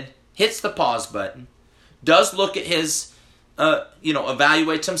kid hits the pause button, does look at his,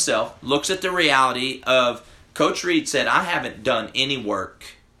 evaluates himself, looks at the reality of, Coach Reed said, I haven't done any work.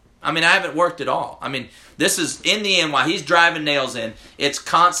 I mean, I haven't worked at all. I mean, this is, in the end, while he's driving nails in, it's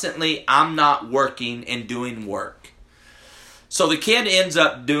constantly, I'm not working and doing work. So the kid ends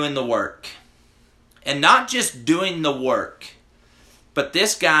up doing the work. And not just doing the work, but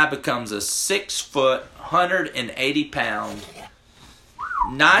this guy becomes a 6 foot, 180 pound,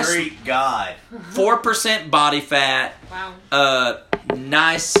 nice, great guy, 4% body fat, Wow.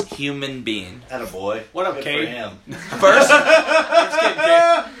 Nice human being. Attaboy. What up, Good Kate? for him.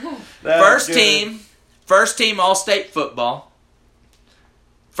 First team All-State football,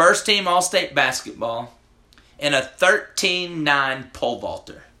 first team All-State basketball, and a 13-9 pole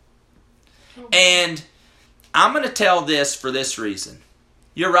vaulter. And I'm going to tell this for this reason.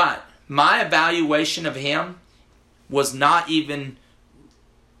 You're right. My evaluation of him was not even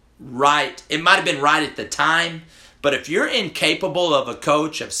right. It might have been right at the time, but if you're incapable of a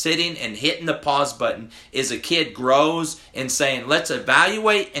coach of sitting and hitting the pause button as a kid grows and saying, let's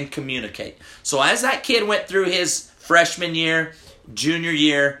evaluate and communicate. So as that kid went through his freshman year, junior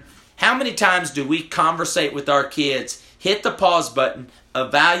year, how many times do we conversate with our kids, hit the pause button,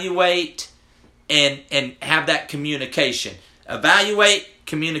 evaluate, and have that communication? Evaluate,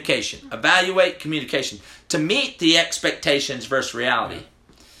 communication. Evaluate, communication. To meet the expectations versus reality.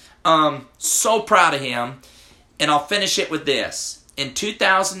 So proud of him. And I'll finish it with this. In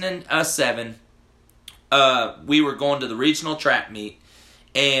 2007, we were going to the regional track meet,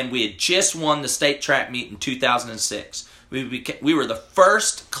 and we had just won the state track meet in 2006. We were the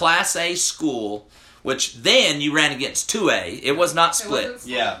first Class A school, which then you ran against 2A. It was not split.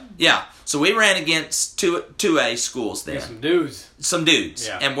 Yeah. So we ran against 2A schools there. Some dudes.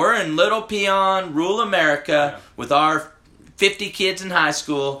 Yeah. And we're in Little Peon, rural America, with our 50 kids in high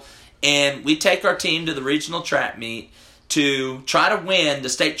school. And we take our team to the regional track meet to try to win the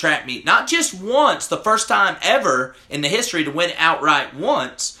state track meet. Not just once, the first time ever in the history to win outright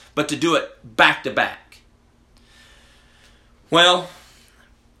once, but to do it back to back. Well,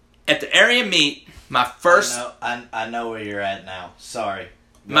 at the area meet, my first... I know where you're at now. Sorry.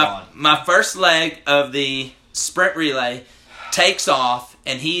 My first leg of the sprint relay takes off,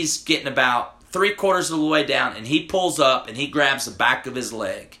 and he's getting about 3/4 of the way down, and he pulls up, and he grabs the back of his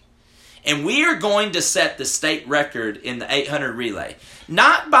leg. And we are going to set the state record in the 800 relay.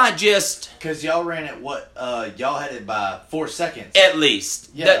 Not by just... Because y'all ran it, y'all had it by 4 seconds. At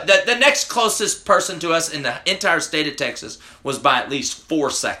least. Yeah. The next closest person to us in the entire state of Texas was by at least 4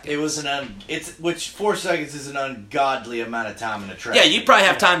 seconds. It was which 4 seconds is an ungodly amount of time in a track. Yeah, you probably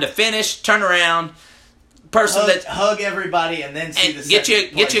have time to finish, turn around, hug everybody, and then see the get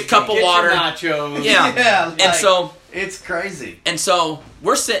you a cup of water. Nachos. Yeah. And so... It's crazy. And so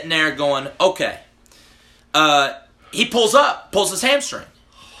we're sitting there going, okay. He pulls his hamstring.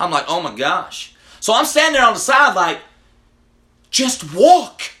 I'm like, oh my gosh. So I'm standing there on the side like, just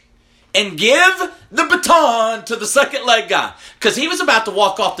walk and give the baton to the second leg guy. Because he was about to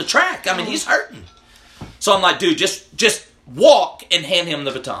walk off the track. I mean, he's hurting. So I'm like, dude, just walk and hand him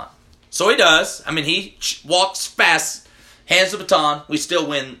the baton. So he does. I mean, he walks fast, hands the baton. We still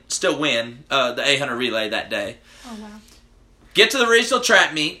win the 800 relay that day. Oh, wow. Get to the regional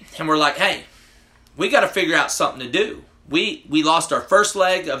track meet, and we're like, hey, we got to figure out something to do. We lost our first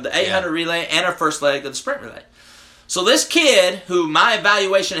leg of the 800 relay and our first leg of the sprint relay. So this kid, who my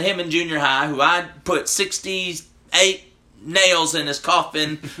evaluation of him in junior high, who I put 68 nails in his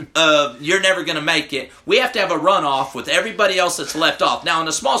coffin of you're never going to make it, we have to have a runoff with everybody else that's left off. Now, in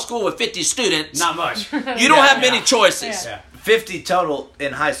a small school with 50 students, not much. You don't have many choices. Yeah. 50 total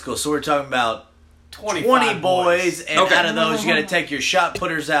in high school, so we're talking about 20 boys, and out of those, you got to take your shot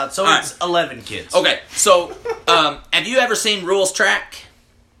putters out. So it's 11 kids. Okay, so have you ever seen Rules Track?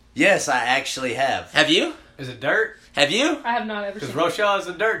 Yes, I actually have. Have you? Is it dirt? Have you? I have not ever seen Because Rochelle is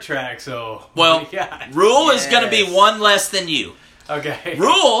a dirt track, so... Well, Rule is going to be one less than you. Okay.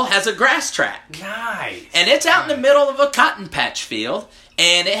 Rule has a grass track. Nice. And it's out in the middle of a cotton patch field,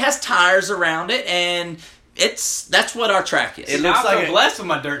 and it has tires around it, and that's what our track is. It looks like blessed with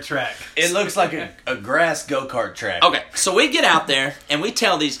my dirt track. It looks like a grass go-kart track. Okay, so we get out there, and we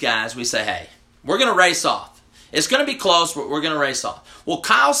tell these guys, we say, hey, we're going to race off. It's going to be close, but we're going to race off. Well,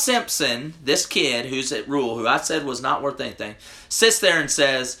 Kyle Simpson, this kid who's at Rule, who I said was not worth anything, sits there and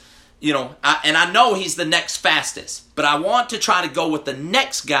says, I know he's the next fastest, but I want to try to go with the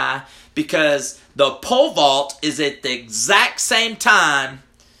next guy because the pole vault is at the exact same time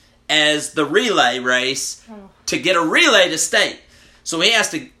as the relay race to get a relay to state. So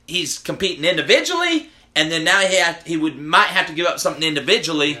he's competing individually, and then now he might have to give up something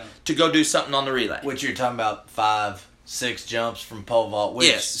individually to go do something on the relay. Which you're talking about 5-6 jumps from pole vault,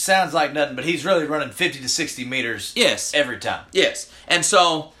 which sounds like nothing, but he's really running 50 to 60 meters every time. Yes. And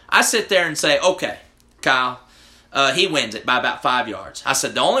so I sit there and say, okay, Kyle, he wins it by about 5 yards. I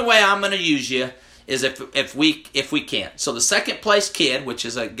said, the only way I'm going to use you is if we can. So the second place kid, which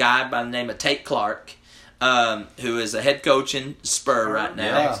is a guy by the name of Tate Clark, who is a head coach in Spur right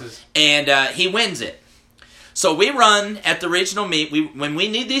now, and he wins it. So we run at the regional meet. When we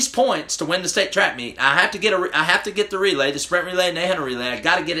need these points to win the state track meet, I have to get the relay, the sprint relay and the 800 relay. I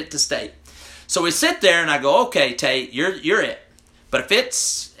got to get it to state. So we sit there and I go, okay, Tate, you're it. But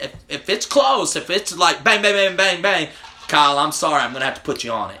if it's close, if it's like bang, bang, bang, bang, bang, Kyle, I'm sorry, I'm going to have to put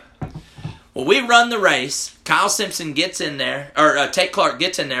you on it. Well, we run the race. Kyle Simpson gets in there, or Tate Clark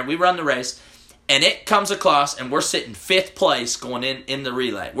gets in there. We run the race, and it comes across, and we're sitting 5th place going in the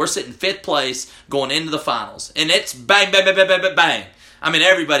relay. We're sitting 5th place going into the finals. And it's bang, bang, bang, bang, bang, bang, bang. I mean,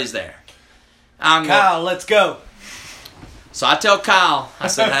 everybody's there. Kyle, let's go. So I tell Kyle, I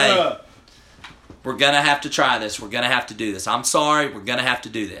said, hey, we're going to have to try this. We're going to have to do this. I'm sorry, we're going to have to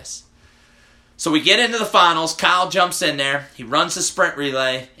do this. So we get into the finals. Kyle jumps in there. He runs the sprint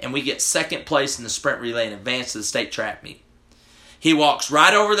relay, and we get 2nd place in the sprint relay and advance to the state track meet. He walks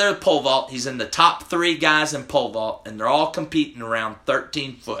right over there to pole vault. He's in the top 3 guys in pole vault, and they're all competing around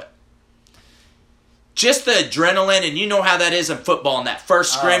 13 foot. Just the adrenaline, and you know how that is in football in that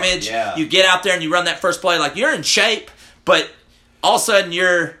first scrimmage. You get out there and you run that first play like you're in shape, but all of a sudden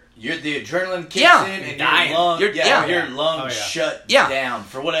the adrenaline kicks in and your lungs shut down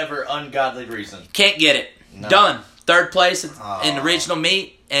for whatever ungodly reason. Can't get it. No. Done. 3rd place in the regional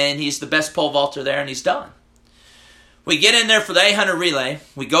meet, and he's the best pole vaulter there, and he's done. We get in there for the 800 relay.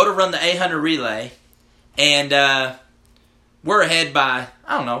 We go to run the 800 relay, and we're ahead by,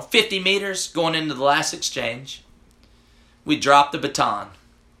 50 meters going into the last exchange. We drop the baton.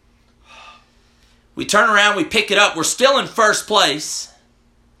 We turn around, we pick it up. We're still in 1st place.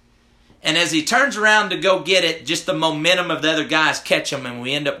 And as he turns around to go get it, just the momentum of the other guys catch him, and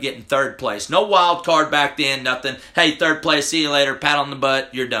we end up getting 3rd place. No wild card back then, nothing. Hey, 3rd place, see you later, pat on the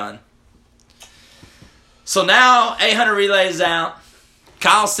butt, you're done. So now 800 relays out,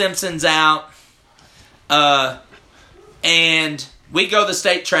 Kyle Simpson's out, and we go to the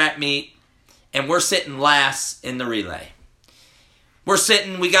state track meet, and we're sitting last in the relay.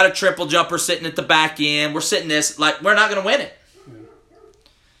 We got a triple jumper sitting at the back end. We're sitting this, like, we're not going to win it.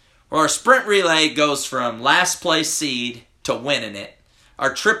 Well, our sprint relay goes from last place seed to winning it.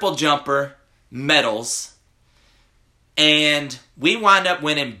 Our triple jumper medals. And we wind up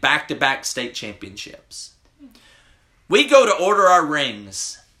winning back-to-back state championships. We go to order our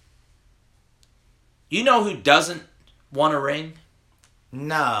rings. You know who doesn't want a ring?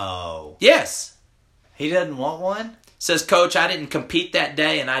 No. Yes. He doesn't want one? Says, Coach, I didn't compete that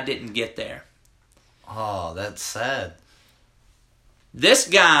day and I didn't get there. Oh, that's sad. This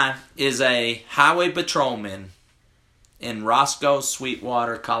guy is a highway patrolman in Roscoe,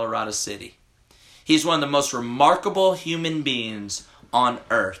 Sweetwater, Colorado City. He's one of the most remarkable human beings on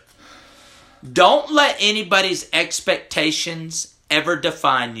earth. Don't let anybody's expectations ever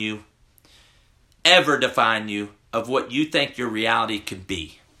define you of what you think your reality could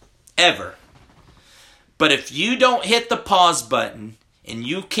be. Ever. But if you don't hit the pause button and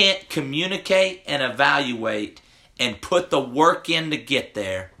you can't communicate and evaluate and put the work in to get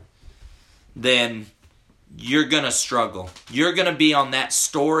there, then you're going to struggle. You're going to be on that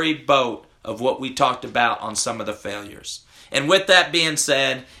story boat of what we talked about on some of the failures. And with that being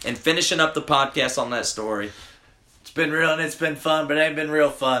said, and finishing up the podcast on that story, it's been real and it's been fun, but it ain't been real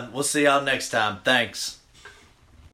fun. We'll see y'all next time. Thanks.